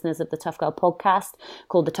community for listeners of the Tough Girl podcast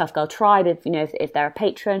called the Tough Girl Tribe, if they're a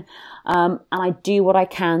patron, and I do what I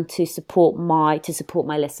can to support my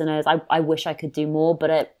listeners. I wish I could do more, but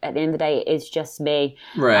at the end of the day, it is just me.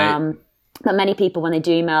 Right. But many people, when they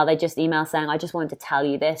do email, they just email saying, "I just wanted to tell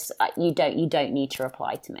you this. You don't need to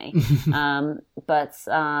reply to me."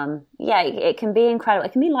 It can be incredible.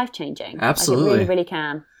 It can be life-changing. Absolutely. Like it really, really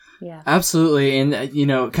can. Yeah. Absolutely. And,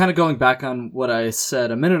 kind of going back on what I said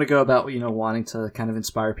a minute ago about, wanting to kind of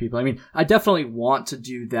inspire people. I mean, I definitely want to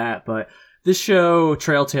do that, but this show,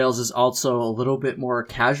 Trail Tales, is also a little bit more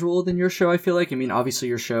casual than your show, I feel like. I mean, obviously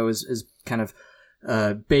your show is kind of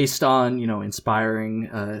based on, inspiring,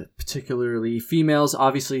 particularly females,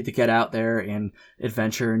 obviously, to get out there and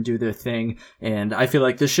adventure and do their thing. And I feel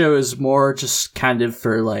like this show is more just kind of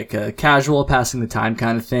for like a casual passing the time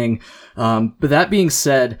kind of thing. But that being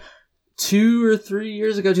said, 2 or 3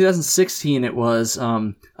 years ago, 2016, it was,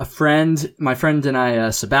 my friend and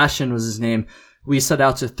I, Sebastian was his name. We set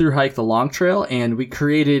out to through hike the Long Trail, and we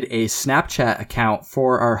created a Snapchat account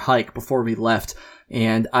for our hike before we left.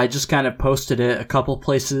 And I just kind of posted it a couple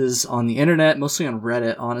places on the internet, mostly on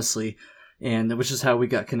Reddit, honestly, and which is how we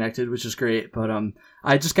got connected, which is great. But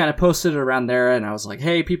I just kind of posted it around there, and I was like,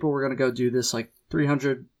 "Hey, people, we're gonna go do this like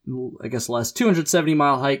 270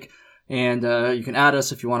 mile hike, and you can add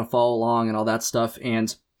us if you want to follow along and all that stuff."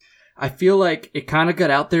 And I feel like it kind of got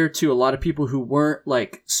out there to a lot of people who weren't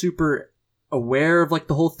like super aware of like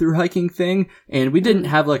the whole through hiking thing, and we didn't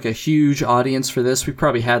have like a huge audience for this. We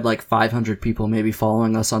probably had like 500 people maybe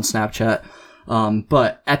following us on Snapchat.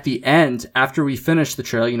 But at the end, after we finished the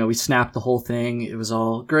trail, we snapped the whole thing. It was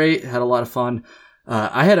all great. Had a lot of fun.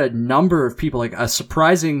 I had a number of people, like a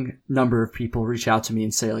surprising number of people, reach out to me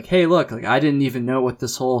and say like, "Hey, look, like I didn't even know what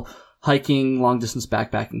this whole hiking long distance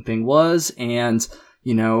backpacking thing was. And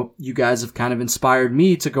you guys have kind of inspired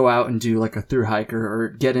me to go out and do like a through hike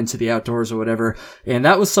or get into the outdoors or whatever." And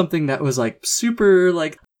that was something that was like super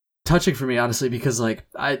like touching for me, honestly, because like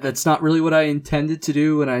that's not really what I intended to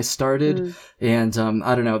do when I started. And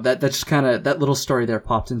I don't know, that just kind of, that little story there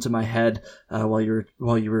popped into my head while you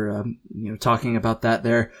were talking about that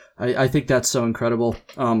there. I think that's so incredible.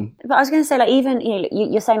 But I was going to say, like, even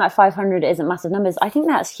you're saying like 500 isn't massive numbers. I think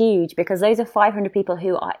that's huge, because those are 500 people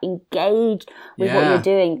who are engaged with what you're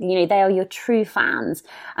doing. They are your true fans.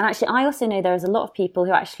 And actually, I also know there's a lot of people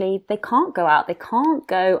who actually, they can't go out, they can't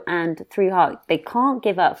go and through hike, they can't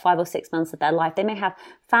give up 5 or 6 months of their life. They may have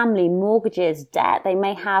family, mortgages, debt. They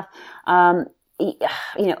may have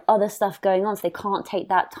other stuff going on, so they can't take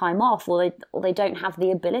that time off, or they don't have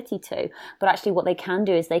the ability to. But actually what they can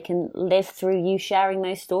do is they can live through you sharing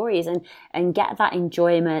those stories and get that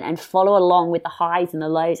enjoyment and follow along with the highs and the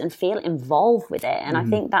lows and feel involved with it. And I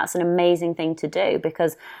think that's an amazing thing to do,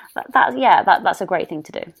 because that's a great thing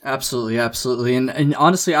to do. Absolutely. And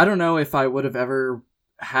honestly, I don't know if I would have ever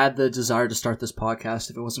had the desire to start this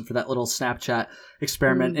podcast if it wasn't for that little Snapchat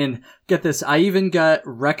experiment. And get this, I even got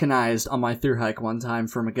recognized on my thru hike one time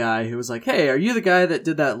from a guy who was like, "Hey, are you the guy that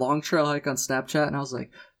did that long trail hike on Snapchat?" And I was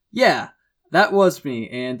like, "Yeah, that was me."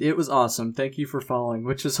 And it was awesome. Thank you for following,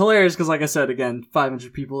 which is hilarious because, like I said, again,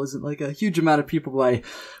 500 people isn't like a huge amount of people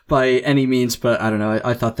by any means, but I don't know.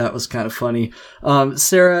 I thought that was kind of funny.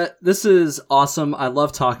 Sarah, this is awesome. I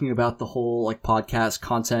love talking about the whole like podcast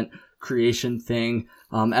content creation thing.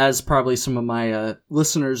 As probably some of my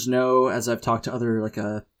listeners know, as I've talked to other like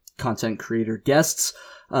content creator guests.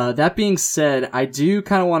 That being said, I do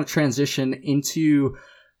kind of want to transition into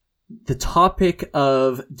the topic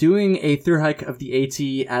of doing a thru hike of the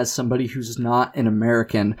AT as somebody who's not an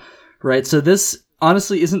American, right? So this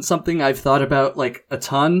honestly isn't something I've thought about like a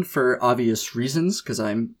ton for obvious reasons, because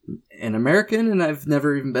I'm an American and I've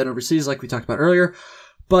never even been overseas like we talked about earlier.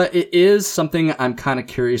 But it is something I'm kind of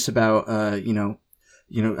curious about,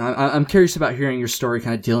 I'm curious about hearing your story,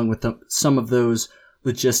 kind of dealing with some of those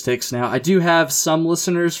logistics. Now, I do have some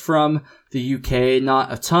listeners from the UK,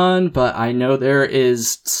 not a ton, but I know there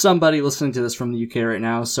is somebody listening to this from the UK right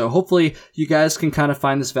now. So hopefully you guys can kind of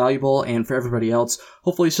find this valuable, and for everybody else,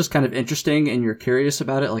 hopefully it's just kind of interesting and you're curious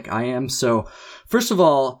about it like I am. So first of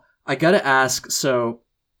all, I gotta ask, so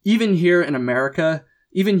even here in America,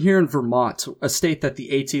 even here in Vermont, a state that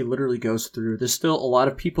the AT literally goes through, there's still a lot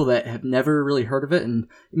of people that have never really heard of it, and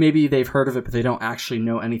maybe they've heard of it, but they don't actually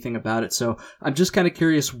know anything about it. So I'm just kind of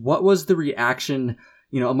curious, what was the reaction,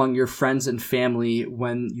 among your friends and family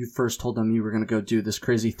when you first told them you were going to go do this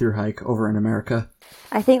crazy thru hike over in America?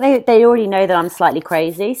 I think they already know that I'm slightly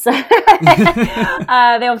crazy, so they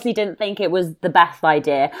obviously didn't think it was the best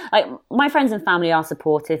idea. Like, my friends and family are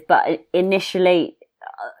supportive, but initially,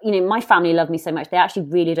 my family love me so much. They actually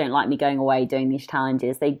really don't like me going away doing these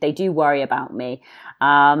challenges. They do worry about me.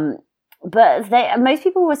 But most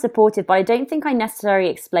people were supportive, but I don't think I necessarily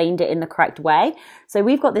explained it in the correct way. So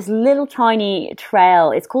we've got this little tiny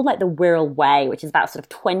trail. It's called like the Wirral Way, which is about sort of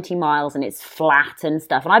 20 miles, and it's flat and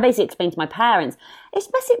stuff. And I basically explained to my parents, it's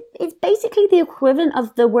basically the equivalent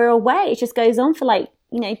of the Wirral Way. It just goes on for like,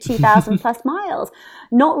 2,000 plus miles,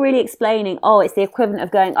 not really explaining, it's the equivalent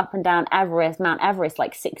of going up and down Mount Everest,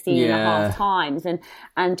 like 16 and a half times,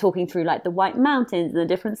 and talking through like the White Mountains and the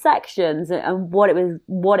different sections and what it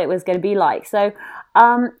was going to be like. So,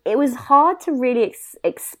 it was hard to really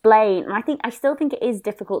explain. And I still think it is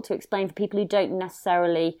difficult to explain for people who don't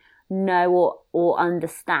necessarily know or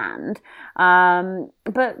understand.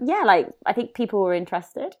 But yeah, I think people were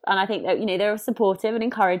interested, and I think that, they were supportive and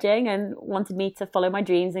encouraging and wanted me to follow my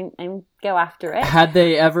dreams and go after it. Had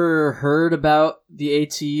they ever heard about the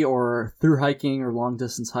AT or through hiking or long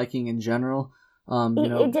distance hiking in general,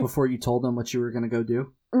 before you told them what you were going to go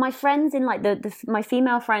do? My friends in like my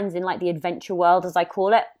female friends in like the adventure world, as I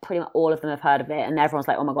call it, pretty much all of them have heard of it, and everyone's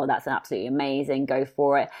like, "Oh my God, that's absolutely amazing, go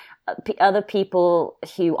for it." Other people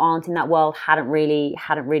who aren't in that world hadn't really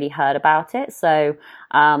heard about it, so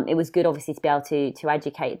it was good, obviously, to be able to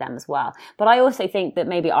educate them as well. But I also think that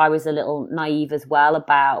maybe I was a little naive as well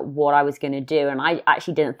about what I was going to do, and I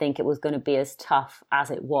actually didn't think it was going to be as tough as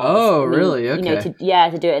it was. Oh, really? Okay.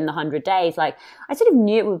 To do it in the 100 days. Like, I sort of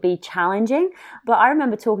knew it would be challenging, but I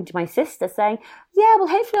remember talking to my sister saying, yeah, well,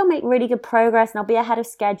 hopefully I'll make really good progress and I'll be ahead of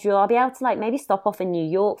schedule. I'll be able to like maybe stop off in New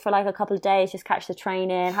York for like a couple of days, just catch the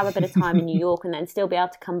train in, have a bit of time in New York, and then still be able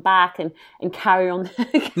to come back and carry on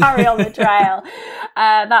the trail.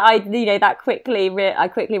 I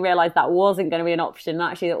quickly realized that wasn't going to be an option. And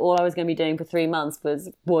actually, that all I was going to be doing for 3 months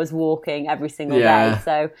was walking every single day.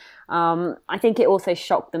 So I think it also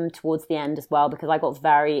shocked them towards the end as well, because I got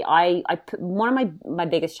one of my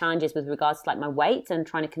biggest challenges with regards to like my weight and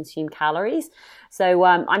trying to consume calories. So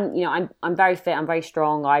I'm very fit, I'm very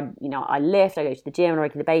strong. I lift, I go to the gym on a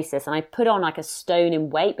regular basis, and I put on like a stone in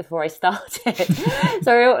weight before I started.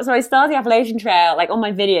 so I started the Appalachian Trail, like on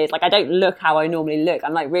my videos, like I don't look how I normally look.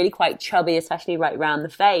 I'm like really quite chubby, especially right around the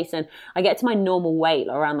face, and I get to my normal weight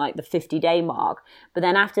around like the 50-day mark. But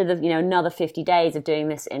then after another 50 days of doing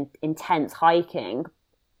this intense hiking,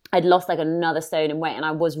 I'd lost like another stone in weight, and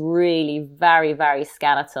I was really very, very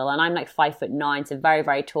skeletal. And I'm like 5'9", so very,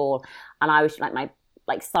 very tall. And I was like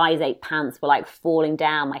like size 8 pants were like falling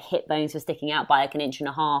down. My hip bones were sticking out by like 1.5 inches.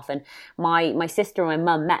 And my sister and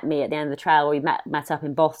my mum met me at the end of the trail. We met up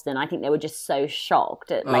in Boston. I think they were just so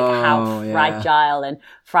shocked at like how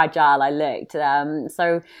fragile I looked. And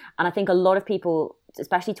I think a lot of people,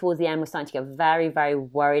 especially towards the end, were starting to get very, very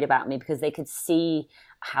worried about me because they could see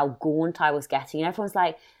how gaunt I was getting. And everyone's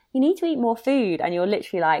like, you need to eat more food. And you're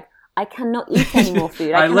literally like, I cannot eat any more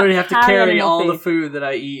food. I literally have to carry all the food that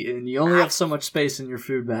I eat, and you only have so much space in your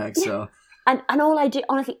food bag, so... And all I do,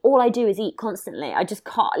 honestly, all I do is eat constantly. I just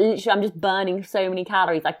can't, literally, I'm just burning so many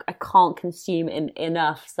calories. I can't consume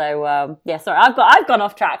enough. So, sorry, I've gone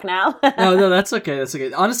off track now. No, that's okay. That's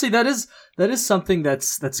okay. Honestly, that is something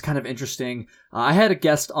that's kind of interesting. I had a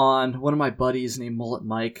guest on, one of my buddies named Mullet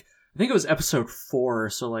Mike. I think it was episode 4,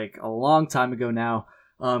 so like a long time ago now,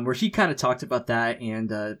 where he kind of talked about that,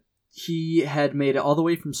 and he had made it all the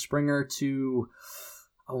way from Springer to,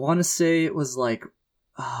 I want to say it was like,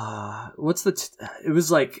 it was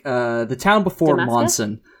like the town before Damascus?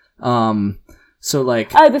 Monson. So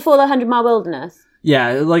like before the 100-mile wilderness.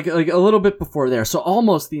 Yeah, like a little bit before there. So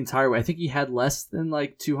almost the entire way. I think he had less than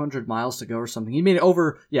like 200 miles to go or something. He made it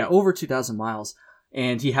over 2,000 miles,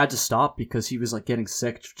 and he had to stop because he was like getting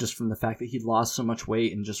sick just from the fact that he'd lost so much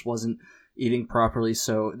weight and just wasn't eating properly.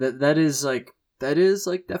 So that is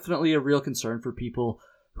definitely a real concern for people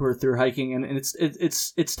who are through hiking, and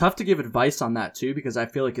it's tough to give advice on that too, because I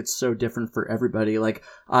feel like it's so different for everybody. Like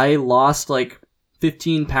I lost like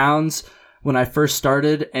 15 pounds when I first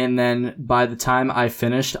started, and then by the time I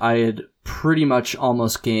finished, I had pretty much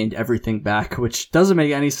almost gained everything back, which doesn't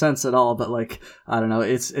make any sense at all, but like, I don't know,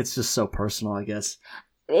 it's just so personal, I guess.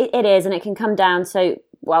 It is, and it can come down so...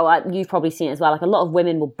 Well, you've probably seen it as well. Like a lot of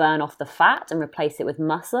women will burn off the fat and replace it with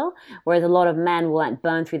muscle, whereas a lot of men will like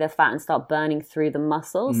burn through their fat and start burning through the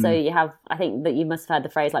muscle. So you have, I think that you must have heard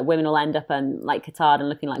the phrase like women will end up and like Qatar and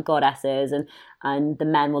looking like goddesses, and the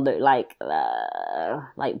men will look like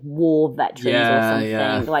war veterans or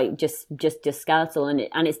something, like just skeletal,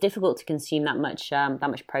 and it's difficult to consume that much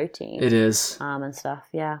protein. It is, and stuff.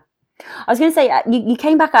 Yeah. I was going to say, you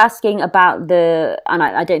came back asking about and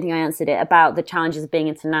I don't think I answered it, about the challenges of being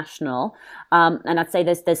international. And I'd say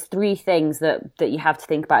there's 3 things that you have to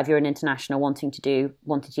think about if you're an international wanting to do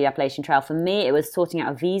the Appalachian Trail. For me, it was sorting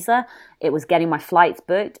out a visa, it was getting my flights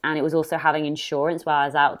booked, and it was also having insurance while I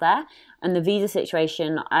was out there. And the visa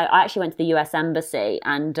situation, I actually went to the US Embassy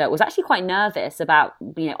and was actually quite nervous about,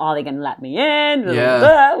 are they going to let me in?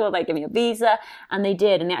 Will they give me a visa? And they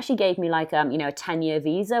did. And they actually gave me like, a 10-year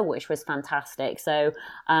visa, which was fantastic. So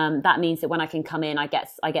that means that when I can come in, I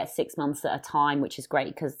get 6 months at a time, which is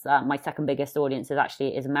great because my second biggest audience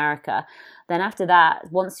is America. Then after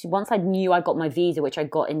that, once I knew I got my visa, which I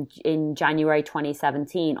got in January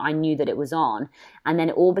 2017, I knew that it was on. And then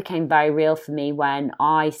it all became very real for me when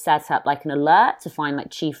I set up like an alert to find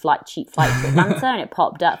like cheap flights to Atlanta, and it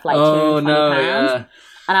popped up for like £220. Yeah.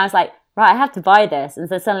 And I was like, right, I have to buy this. And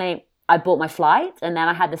so suddenly I bought my flight, and then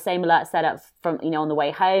I had the same alert set up from, on the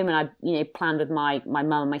way home, and I planned with my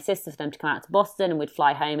mum and my sister for them to come out to Boston, and we'd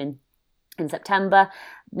fly home in September,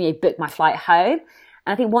 book my flight home.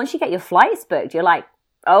 And I think once you get your flights booked, you're like,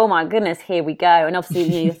 oh my goodness, here we go. And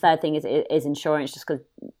obviously, the third thing is insurance, just because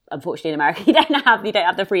unfortunately in America you don't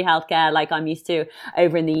have the free healthcare like I'm used to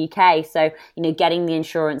over in the UK. So getting the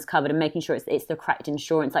insurance covered and making sure it's the correct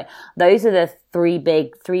insurance, like those are the three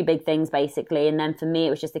big things basically. And then for me, it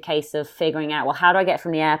was just a case of figuring out, well, how do I get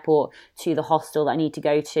from the airport to the hostel that I need to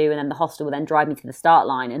go to, and then the hostel will then drive me to the start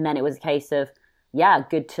line, and then it was a case of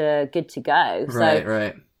good to go.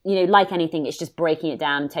 Right. Like anything, it's just breaking it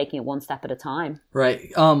down and taking it one step at a time. Right.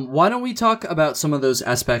 Why don't we talk about some of those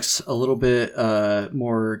aspects a little bit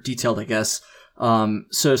more detailed, I guess.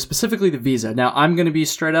 So specifically the visa. Now, I'm going to be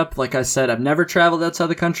straight up. Like I said, I've never traveled outside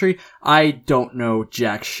the country. I don't know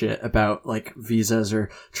jack shit about like visas or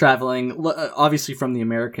traveling, obviously from the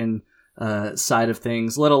American side of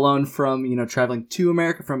things, let alone from, traveling to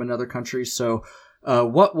America from another country. So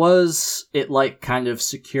what was it like kind of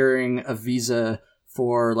securing a visa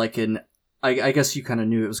for like I guess you kind of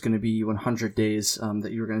knew it was going to be 100 days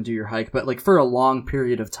that you were going to do your hike, but like for a long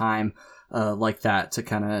period of time like that to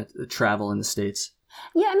kind of travel in the States?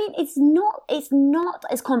 Yeah, I mean, it's not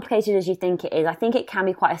as complicated as you think it is. I think it can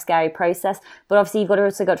be quite a scary process, but obviously you've got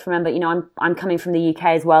to remember, I'm coming from the UK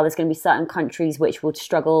as well. There's going to be certain countries which will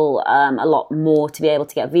struggle a lot more to be able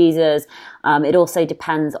to get visas. It also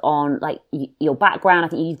depends on like your background. I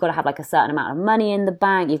think you've got to have like a certain amount of money in the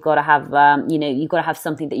bank. You've got to have, you've got to have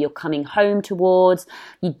something that you're coming home towards.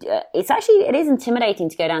 It is intimidating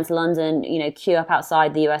to go down to London, queue up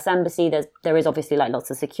outside the US Embassy. There is obviously like lots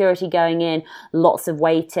of security going in, lots lots of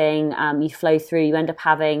waiting. You flow through, you end up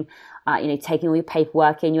having, taking all your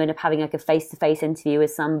paperwork in, you end up having like a face-to-face interview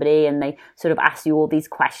with somebody, and they sort of ask you all these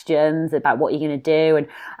questions about what you're going to do. And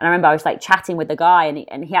I remember I was like chatting with the guy,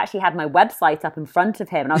 and he actually had my website up in front of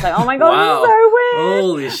him, and I was like, oh my God, wow. this is so weird.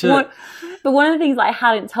 Holy shit. But one of the things that I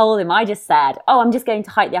hadn't told him, I just said, I'm just going to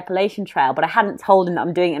hike the Appalachian Trail, but I hadn't told him that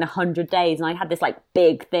I'm doing it in 100 days. And I had this like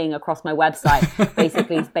big thing across my website,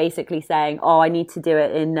 basically saying, I need to do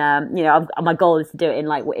it in, my goal is to do it in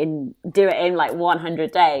like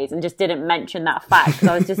 100 days, and just didn't mention that fact, because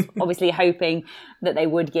I was just obviously hoping that they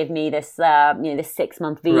would give me this, this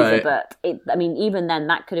 6-month visa. Right. But even then,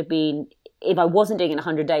 that could have been, if I wasn't doing it in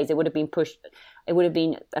 100 days, it would have been pushed. It would have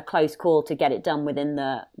been a close call to get it done within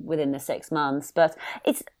the 6 months. But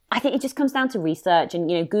I think it just comes down to research,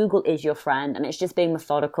 and Google is your friend, and it's just being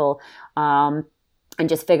methodical, and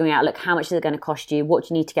just figuring out, look, how much is it going to cost you? What do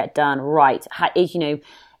you need to get done? Right?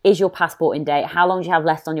 Is your passport in date? How long do you have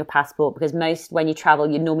left on your passport? Because when you travel,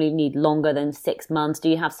 you normally need longer than 6 months. Do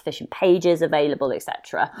you have sufficient pages available,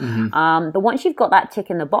 etc.? Mm-hmm. But once you've got that tick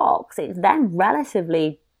in the box, it's then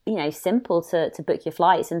relatively simple to book your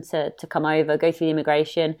flights and to come over, go through the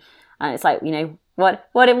immigration. And it's like, why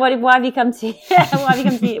have you come to why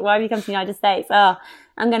have you come to the United States? Oh,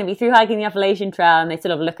 I'm going to be through hiking the Appalachian Trail. And they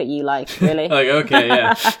sort of look at you like, really? Like, okay,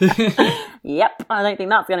 yeah. Yep, I don't think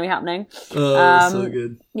that's going to be happening. Oh, so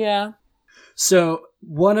good. Yeah. So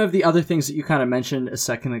one of the other things that you kind of mentioned a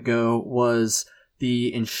second ago was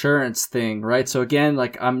the insurance thing, right? So again,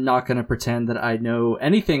 like, I'm not going to pretend that I know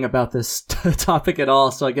anything about this topic at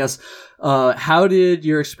all. So I guess, how did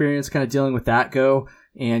your experience kind of dealing with that go?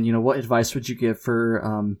 And, what advice would you give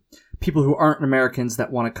for people who aren't Americans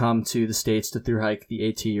that want to come to the States to through hike the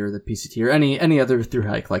AT or the PCT or any other through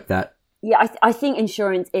hike like that? Yeah, I think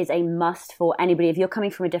insurance is a must for anybody if you're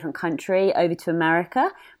coming from a different country over to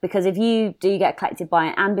America, because if you do get collected by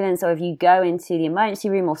an ambulance, or if you go into the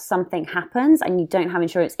emergency room or something happens and you don't have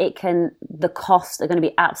insurance, the costs are going to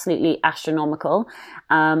be absolutely astronomical,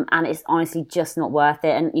 and it's honestly just not worth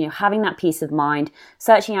it. And having that peace of mind,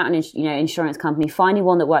 searching out an insurance company, finding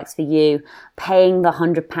one that works for you, paying the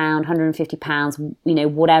 £100,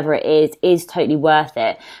 £150, whatever it is totally worth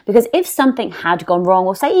it. Because if something had gone wrong,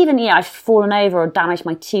 or say even I've fallen over or damaged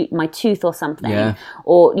my tooth or something, yeah,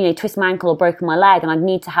 or twist my ankle or broken my leg, and I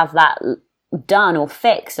need to have that done or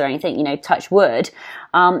fixed or anything, touch wood,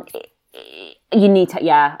 you need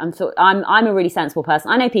to, I'm a really sensible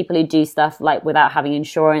person. I know people who do stuff like without having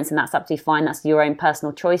insurance, and that's absolutely fine. That's your own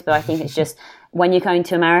personal choice. But I think it's just, when you're going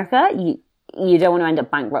to America, you don't want to end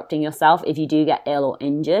up bankrupting yourself if you do get ill or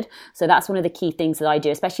injured. So that's one of the key things that I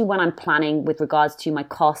do, especially when I'm planning with regards to my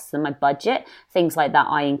costs and my budget. Things like that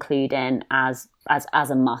I include in as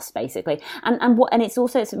a must, basically. And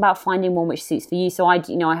it's about finding one which suits for you. So I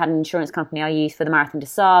had an insurance company I used for the Marathon des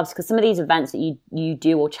Sables, because some of these events that you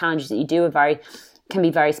do, or challenges that you do, can be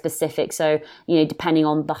very specific. So, depending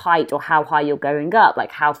on the height or how high you're going up, like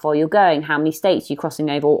how far you're going, how many states you're crossing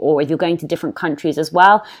over, or if you're going to different countries as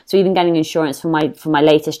well. So even getting insurance for my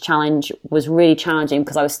latest challenge was really challenging,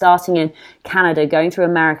 because I was starting in Canada, going through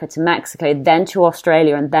America to Mexico, then to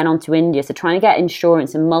Australia, and then on to India. So trying to get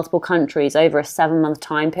insurance in multiple countries over a 7-month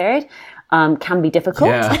time period can be difficult.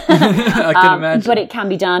 Yeah. I can imagine. But it can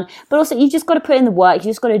be done. But also, you just got to put in the work. You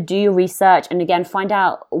just got to do your research, and again, find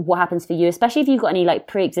out what happens for you, especially if you've got any like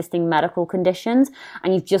pre-existing medical conditions,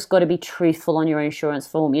 and you've just got to be truthful on your insurance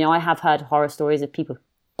form. I have heard horror stories of people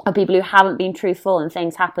who haven't been truthful, and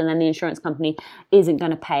things happen, and the insurance company isn't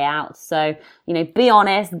going to pay out. So, be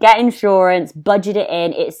honest, get insurance, budget it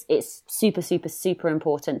in. It's super, super, super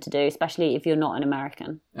important to do, especially if you're not an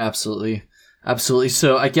American. Absolutely.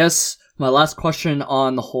 So I guess my last question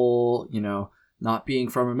on the whole, not being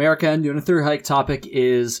from America and doing a through hike topic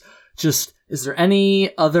is just, is there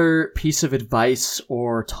any other piece of advice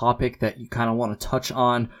or topic that you kind of want to touch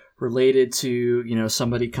on related to,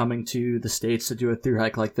 somebody coming to the States to do a through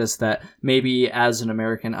hike like this that maybe as an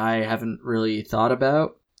American I haven't really thought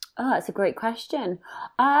about? Oh, that's a great question.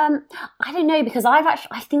 I don't know, because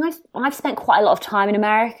I've spent quite a lot of time in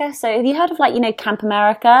America. So have you heard of Camp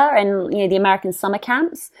America and, the American summer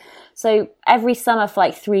camps? So every summer for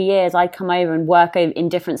like 3 years, I'd come over and work in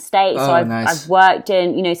different states. Oh, so nice. I've worked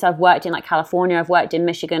in, I've worked in like California, I've worked in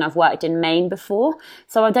Michigan, I've worked in Maine before.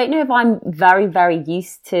 So I don't know if I'm very, very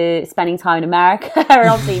used to spending time in America. And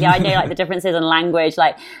obviously, I know like the differences in language,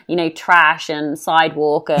 like, trash and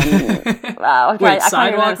sidewalk and Wait,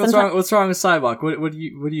 sidewalk? What's wrong with sidewalk? What do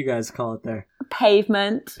you guys call it there?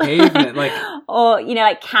 Pavement. Pavement, like or,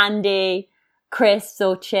 like candy. crisps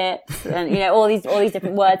or chips, and all these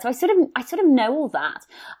different words. So I sort of know all that.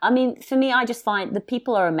 I mean, for me, I just find the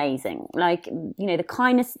people are amazing. Like, the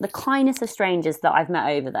kindness of strangers that I've met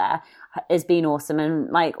over there has been awesome. And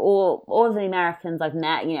like all of the Americans I've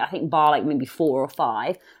met, I think bar like maybe 4 or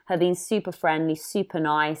 5, have been super friendly, super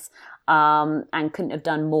nice. And couldn't have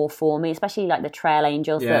done more for me, especially like the trail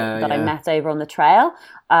angels that I met over on the trail.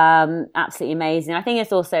 Absolutely amazing. I think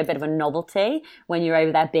it's also a bit of a novelty when you're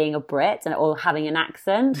over there being a Brit or having an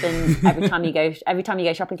accent, and every time you go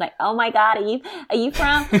shopping, it's like, oh my God, are you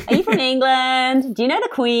from England? Do you know the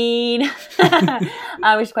Queen?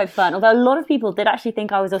 Which is quite fun. Although a lot of people did actually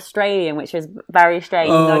think I was Australian, which was very strange.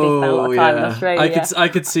 I do spend a lot of time in Australia. I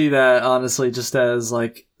could see that, honestly, just as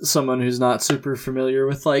like someone who's not super familiar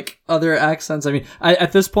with like other accents. I mean,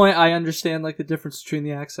 at this point I understand like the difference between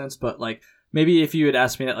the accents, but like maybe if you had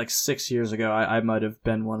asked me that like 6 years ago, I might have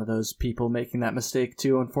been one of those people making that mistake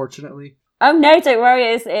too, unfortunately. Oh no, don't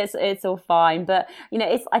worry, it's all fine. But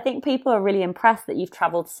I think people are really impressed that you've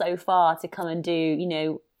travelled so far to come and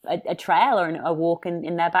do a trail or a walk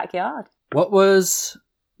in their backyard.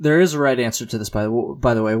 There is a right answer to this, by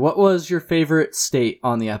the way. What was your favorite state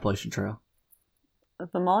on the Appalachian Trail?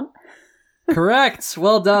 Vermont. Correct.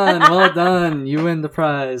 Well done. You win the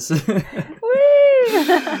prize. Woo!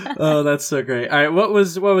 Oh, that's so great. All right, what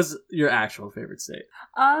was your actual favorite state?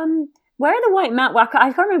 Where are the White Mountains? Well,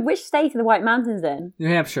 I can't remember which state are the White Mountains in. New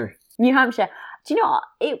Hampshire. New Hampshire. Do you know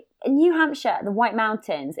what? In New Hampshire, the White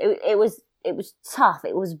Mountains, it was tough.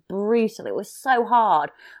 It was brutal. It was so hard.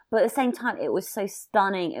 But at the same time, it was so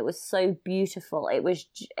stunning. It was so beautiful.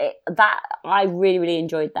 That I really, really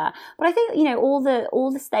enjoyed that. But I think, all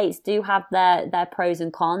the states do have their pros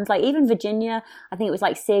and cons. Like even Virginia, I think it was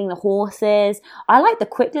like seeing the horses. I like the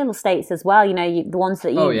quick little states as well. The ones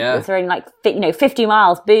that you're throwing like, 50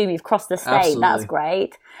 miles, boom, you've crossed the state. Absolutely. That's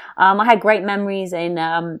great. I had great memories in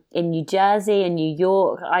New Jersey and New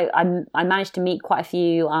York. I managed to meet quite a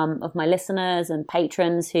few of my listeners and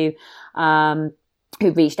patrons who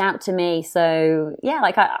reached out to me. So yeah,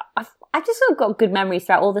 like I've just sort of got good memories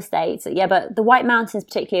throughout all the states. Yeah, but the White Mountains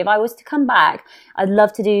particularly, if I was to come back, I'd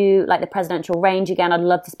love to do like the Presidential Range again. I'd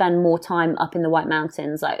love to spend more time up in the White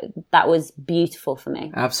Mountains. Like that was beautiful for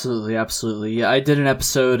me. Absolutely. Yeah, I did an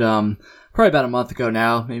episode probably about a month ago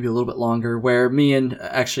now, maybe a little bit longer, where me and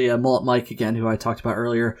actually Mullet Mike again, who I talked about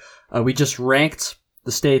earlier, we just ranked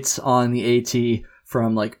the states on the AT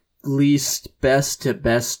from like least best to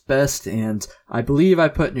best, and I believe I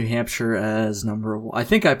put New Hampshire as number one. I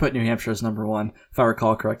think I put New Hampshire as number one, if I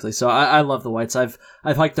recall correctly. So I love the Whites. I've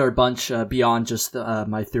hiked there a bunch beyond just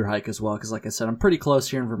my through hike as well, because like I said, I'm pretty close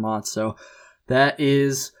here in Vermont, so that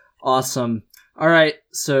is awesome. All right,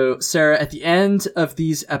 so Sarah, at the end of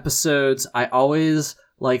these episodes, I always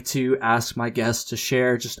like to ask my guests to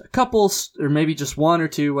share just a couple, or maybe just one or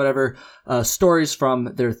two, whatever, stories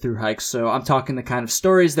from their through hikes. So I'm talking the kind of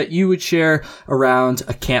stories that you would share around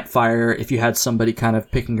a campfire if you had somebody kind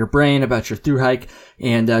of picking your brain about your through hike,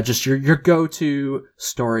 and just your go-to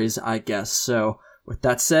stories, I guess. So with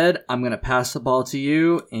that said, I'm going to pass the ball to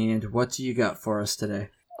you, and what do you got for us today?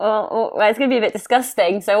 Well, it's going to be a bit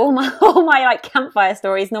disgusting. So all my like campfire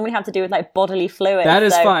stories normally have to do with like bodily fluids. That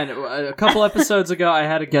is fine. A couple episodes ago, I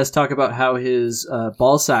had a guest talk about how his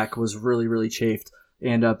ball sack was really, really chafed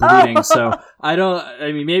and bleeding. So I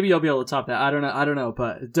mean, maybe you'll be able to top that. I don't know,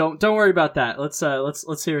 but don't worry about that. Let's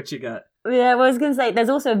hear what you got. Yeah, well, I was going to say, there's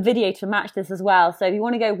also a video to match this as well. So if you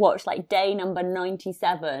want to go watch like day number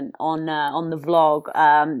 97 on the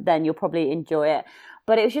vlog, then you'll probably enjoy it.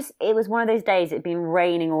 But it was one of those days, it'd been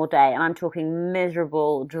raining all day, and I'm talking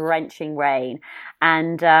miserable, drenching rain.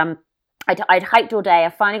 And I'd hiked all day. I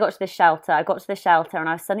finally got to the shelter. I got to the shelter, and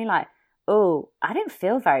I was suddenly like, oh, I don't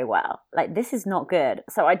feel very well. Like, this is not good.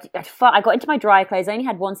 So I got into my dry clothes. I only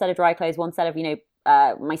had one set of dry clothes, one set of,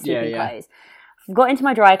 my sleeping clothes. Got into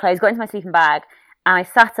my dry clothes, got into my sleeping bag, and I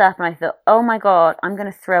sat up and I thought, oh my God, I'm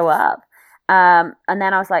going to throw up. And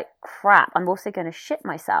then I was like, crap, I'm also going to shit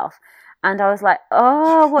myself. And I was like,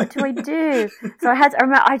 oh, what do I do? So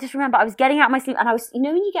I just remember I was getting out of my sleep, and I was, when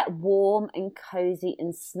you get warm and cozy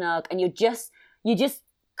and snug and you're just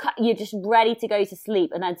ready to go to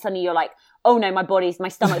sleep, and then suddenly you're like, oh no, my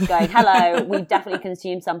stomach's going, hello, we've definitely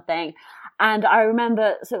consumed something. And I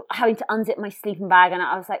remember sort of having to unzip my sleeping bag, and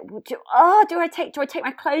I was like, do I take my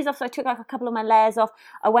clothes off? So I took like a couple of my layers off.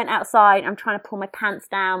 I went outside. I'm trying to pull my pants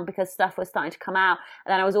down because stuff was starting to come out.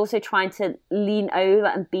 And then I was also trying to lean over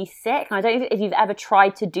and be sick. And I don't know if you've ever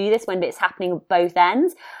tried to do this when it's happening at both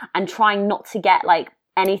ends, and trying not to get like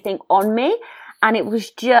anything on me. And it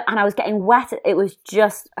was and I was getting wet. It was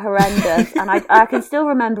just horrendous. And I can still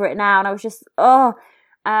remember it now. And I was just,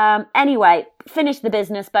 Anyway, finished the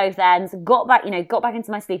business both ends, got back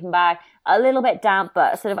into my sleeping bag, a little bit damp,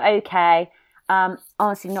 but sort of okay.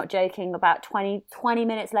 Honestly, not joking, about 20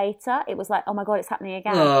 minutes later, it was like, oh my God, it's happening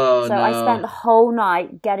again. Oh, so no. I spent the whole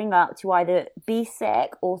night getting up to either be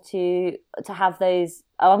sick or to have those,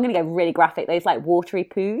 I'm going to go really graphic, those like watery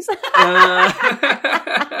poos.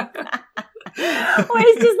 Well,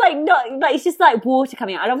 it's just like not like it's just like water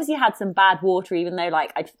coming out. I obviously had some bad water, even though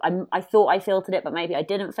like I thought I filtered it, but maybe I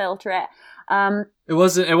didn't filter it. It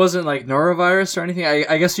wasn't like norovirus or anything.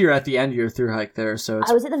 I guess you're at the end of your through hike there, so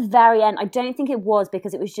I was at the very end. I don't think it was,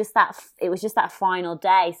 because it was just that final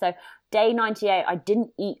day. So day 98, I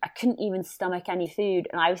didn't eat. I couldn't even stomach any food,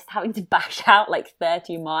 and I was having to bash out like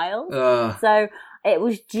 30 miles. So it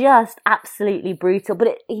was just absolutely brutal,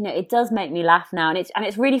 but it does make me laugh now, and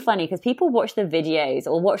it's really funny because people watch the videos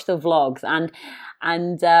or watch the vlogs, and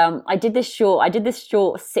I did this short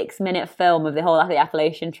 6-minute film of the whole of the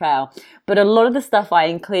Appalachian Trail, but a lot of the stuff I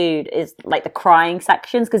include is like the crying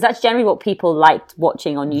sections, because that's generally what people liked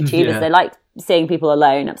watching on YouTube. Is they like seeing people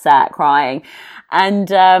alone, upset, crying, and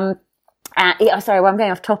sorry, well, I'm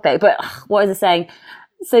going off topic, but what was I saying?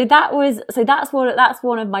 So that's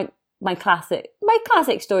one of my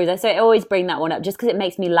classic stories. So I always bring that one up just because it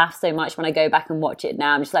makes me laugh so much when I go back and watch it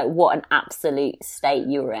now. I'm just like, what an absolute state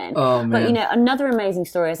you were in. Oh, man. But another amazing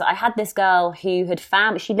story is that I had this girl who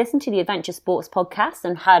she listened to the Adventure Sports podcast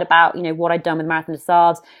and heard about, what I'd done with Marathon des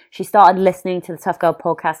Sables. She started listening to the Tough Girl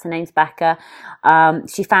podcast. Her name's Becca.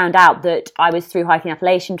 She found out that I was through hiking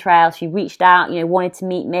Appalachian Trail. She reached out, wanted to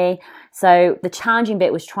meet me. So the challenging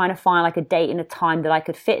bit was trying to find like a date and a time that I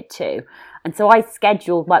could fit to. And so I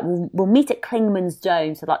scheduled, like, we'll meet at Klingman's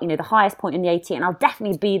Dome, so like, the highest point in the AT, and I'll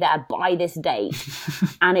definitely be there by this date.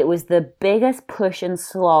 And it was the biggest push and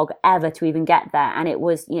slog ever to even get there. And it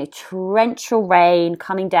was, torrential rain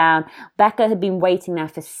coming down. Becca had been waiting there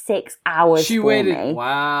for 6 hours She for waited. me.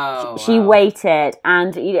 Wow. She waited,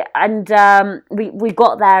 and we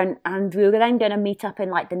got there, and we were then going to meet up in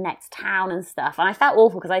like the next town and stuff. And I felt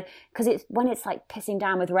awful because it's when it's like pissing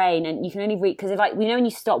down with rain, and you can only read, because if like when you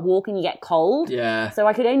stop walking, you get cold. Yeah. So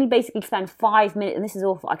I could only basically spend 5 minutes, and this is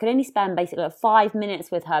awful. I could only spend basically like 5 minutes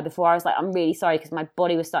with her before I was like, I'm really sorry, because my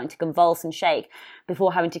body was starting to convulse and shake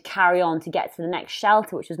before having to carry on to get to the next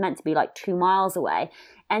shelter, which was meant to be like 2 miles away.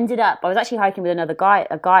 Ended up, I was actually hiking with a guy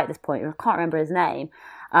at this point. I can't remember his name.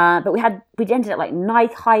 But we ended up like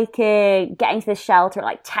night hiking, getting to the shelter at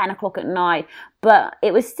like 10 o'clock at night. But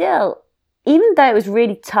it was still, even though it was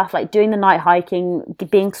really tough, like doing the night hiking,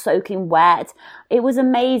 being soaking wet, it was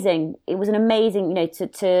amazing. It was an amazing,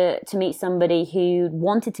 to meet somebody who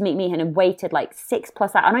wanted to meet me and had waited like 6+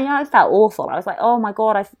 hours. And I felt awful. I was like, oh my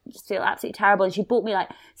God, I just feel absolutely terrible. And she bought me like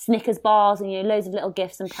Snickers bars and, loads of little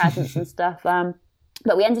gifts and presents and stuff.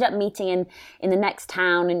 But we ended up meeting in the next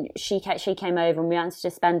town, and she came over, and we managed to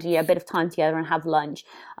spend a bit of time together and have lunch.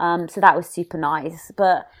 So that was super nice.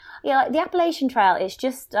 But like the Appalachian Trail, it's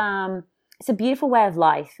just it's a beautiful way of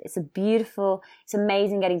life. It's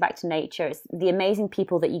amazing getting back to nature. It's the amazing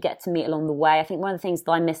people that you get to meet along the way. I think one of the things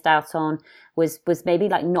that I missed out on was maybe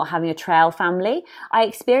like not having a trail family. I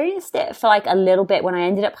experienced it for like a little bit when I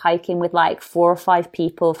ended up hiking with like 4 or 5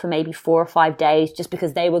 people for maybe 4 or 5 days, just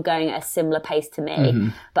because they were going at a similar pace to me. Mm-hmm.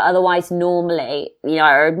 But otherwise, normally,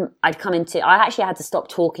 I'd come into, I actually had to stop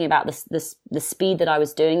talking about the speed that I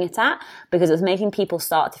was doing it at, because it was making people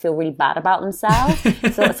start to feel really bad about themselves.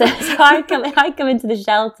 so I'd come into the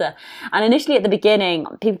shelter, and initially at the beginning,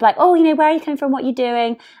 people would be like, oh, where are you coming from? What are you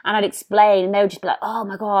doing? And I'd explain, and they would just be like, oh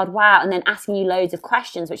my God, wow. And then asking you loads of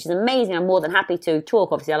questions, which is amazing. I'm more than happy to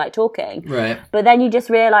talk. Obviously, I like talking. Right. But then you just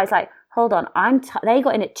realize, like, hold on, they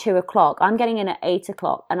got in at 2 o'clock. I'm getting in at 8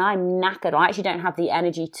 o'clock, and I'm knackered. I actually don't have the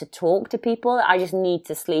energy to talk to people. I just need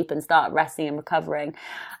to sleep and start resting and recovering.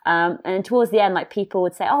 And towards the end, like, people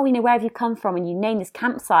would say, oh, where have you come from? And you name this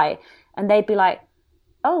campsite. And they'd be like,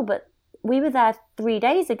 oh, but we were there 3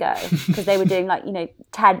 days ago, because they were doing like,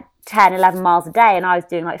 10, 11 miles a day, and I was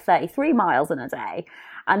doing like 33 miles in a day.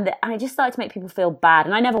 And it just started to make people feel bad,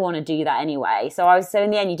 and I never want to do that anyway. So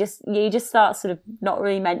in the end, you just start sort of not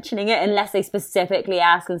really mentioning it unless they specifically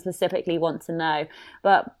ask and specifically want to know.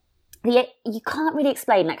 But you can't really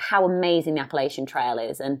explain like how amazing the Appalachian Trail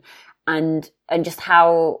is, and just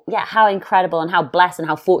how incredible and how blessed and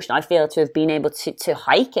how fortunate I feel to have been able to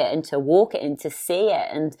hike it and to walk it and to see it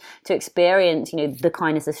and to experience, the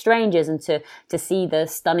kindness of strangers, and to see the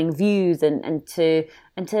stunning views and to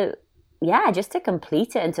just to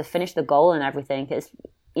complete it and to finish the goal and everything. It's,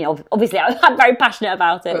 obviously I'm very passionate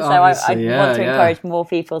about it. So I want to encourage more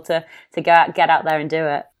people to get out there and do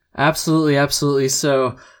it. Absolutely. Absolutely.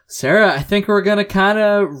 So Sarah, I think we're going to kind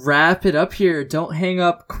of wrap it up here. Don't hang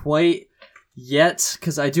up quite yet,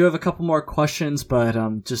 because I do have a couple more questions, but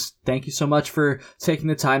just thank you so much for taking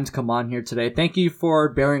the time to come on here today. Thank you for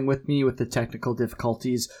bearing with me with the technical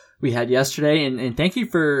difficulties we had yesterday, and thank you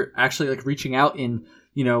for actually like reaching out and,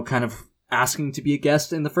 you know, kind of asking to be a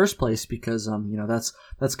guest in the first place, because you know,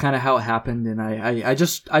 that's kind of how it happened, and I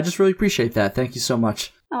just really appreciate that. Thank you so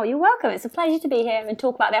much. Oh, you're welcome. It's a pleasure to be here and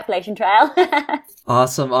talk about the Appalachian Trail.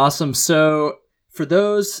 Awesome. So for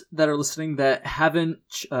those that are listening that haven't,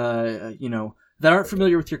 that aren't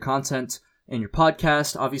familiar with your content and your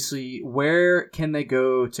podcast, obviously, where can they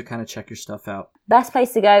go to kind of check your stuff out? Best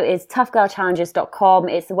place to go is toughgirlchallenges.com.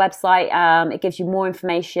 It's the website. It gives you more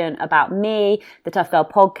information about me, the Tough Girl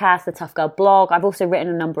podcast, the Tough Girl blog. I've also written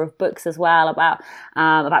a number of books as well about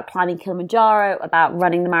climbing Kilimanjaro, about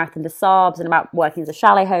running the Marathon des Sables, and about working as a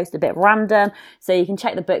chalet host, a bit random. So you can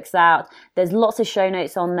check the books out. There's lots of show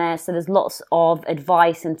notes on there. So there's lots of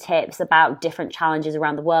advice and tips about different challenges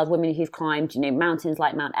around the world. Women who've climbed, mountains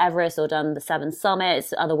like Mount Everest or done the 7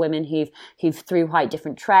 summits. Other women who've through hiked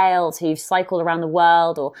different trails, who've cycled around the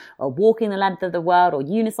world, or walking the length of the world, or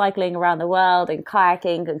unicycling around the world, and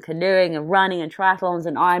kayaking and canoeing and running and triathlons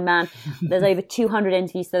and Ironman. There's over 200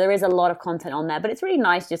 interviews, so there is a lot of content on there, but it's really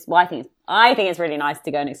nice. I think it's really nice to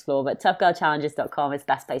go and explore, but toughgirlchallenges.com is the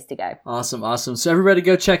best place to go. Awesome. So everybody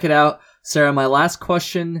go check it out. Sarah, my last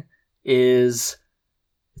question is,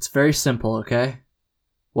 it's very simple, okay?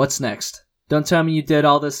 What's next? Don't tell me you did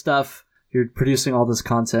all this stuff, you're producing all this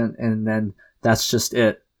content, and then that's just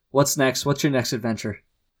it. What's next? What's your next adventure?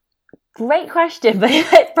 Great question, but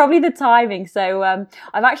it's probably the timing. So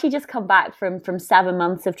I've actually just come back from 7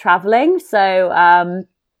 months of traveling. So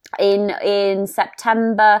in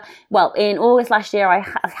September, in August last year, I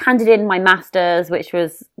handed in my master's, which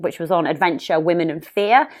was on adventure, women and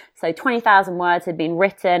fear. So 20,000 words had been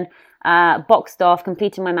written, boxed off,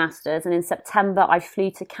 completed my master's, and in September I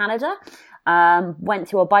flew to Canada. Went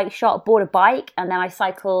to a bike shop, bought a bike, and then I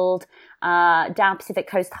cycled down Pacific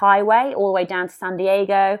Coast Highway all the way down to San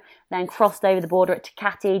Diego, then crossed over the border at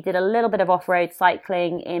Tecate, did a little bit of off-road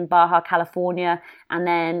cycling in Baja, California, and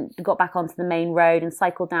then got back onto the main road and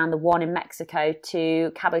cycled down the one in Mexico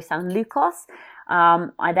to Cabo San Lucas.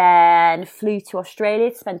 I then flew to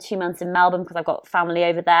Australia to spend 2 months in Melbourne because I've got family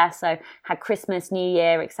over there. So had Christmas, New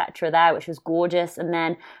Year, etc. there, which was gorgeous. And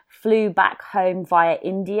then flew back home via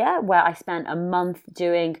India, where I spent a month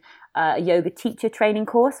doing a yoga teacher training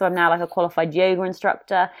course. So I'm now like a qualified yoga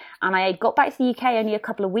instructor. And I got back to the UK only a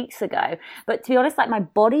couple of weeks ago. But to be honest, like my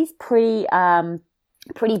body's pretty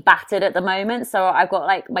battered at the moment, so I've got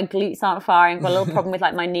like my glutes aren't firing. I've got a little problem with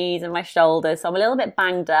like my knees and my shoulders, so I'm a little bit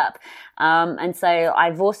banged up, and so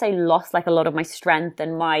I've also lost like a lot of my strength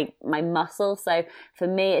and my muscle. So for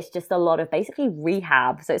me, it's just a lot of basically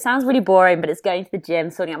rehab. So it sounds really boring, but it's going to the gym,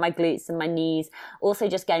 sorting out my glutes and my knees, also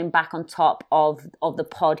just getting back on top of the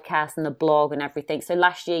podcast and the blog and everything. So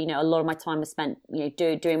last year, a lot of my time was spent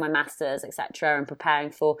doing my masters, etc., and preparing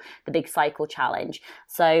for the big cycle challenge.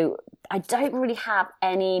 So I don't really have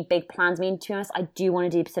any big plans. I mean, to be honest, I do want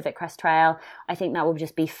to do Pacific Crest Trail. I think that will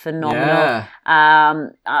just be phenomenal. Yeah.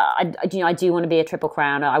 I do want to be a Triple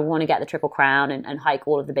Crowner. I want to get the Triple Crown and hike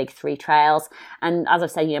all of the big 3 trails. And as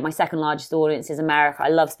I've said, my second largest audience is America. I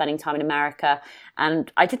love spending time in America.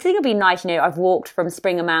 And I just think it'd be nice, I've walked from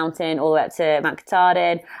Springer Mountain all the way up to Mount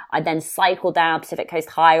Katahdin. I then cycled down Pacific Coast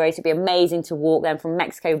Highway. So it'd be amazing to walk then from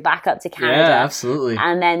Mexico back up to Canada. Yeah, absolutely.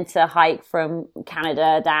 And then to hike from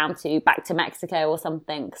Canada back to Mexico or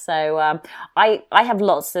something. So I have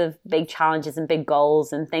lots of big challenges and big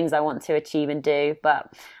goals and things I want to achieve and do,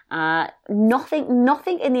 but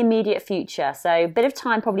nothing in the immediate future. So a bit of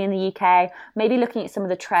time probably in the UK, maybe looking at some of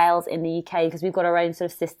the trails in the UK, because we've got our own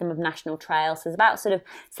sort of system of national trails. So there's about sort of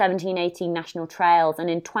 17, 18 national trails. And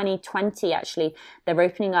in 2020, actually, they're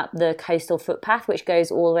opening up the coastal footpath, which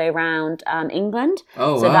goes all the way around England.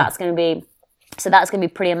 Oh, so wow. That's going to be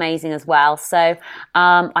pretty amazing as well. So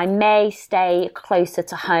I may stay closer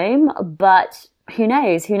to home, but who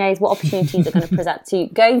knows what opportunities are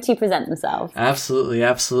going to present themselves. Absolutely.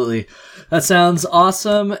 That sounds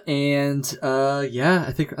awesome. And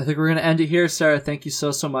I think we're going to end it here. Sarah, thank you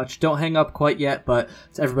so much. Don't hang up quite yet, but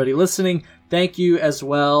to everybody listening, thank you as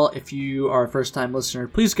well. If you are a first-time listener,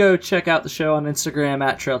 please go check out the show on Instagram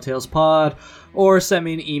at TrailTalesPod, or send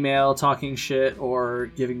me an email talking shit or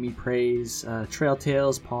giving me praise,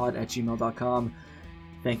 trailtalespod@gmail.com.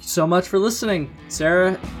 Thank you so much for listening.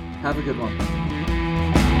 Sarah, have a good one.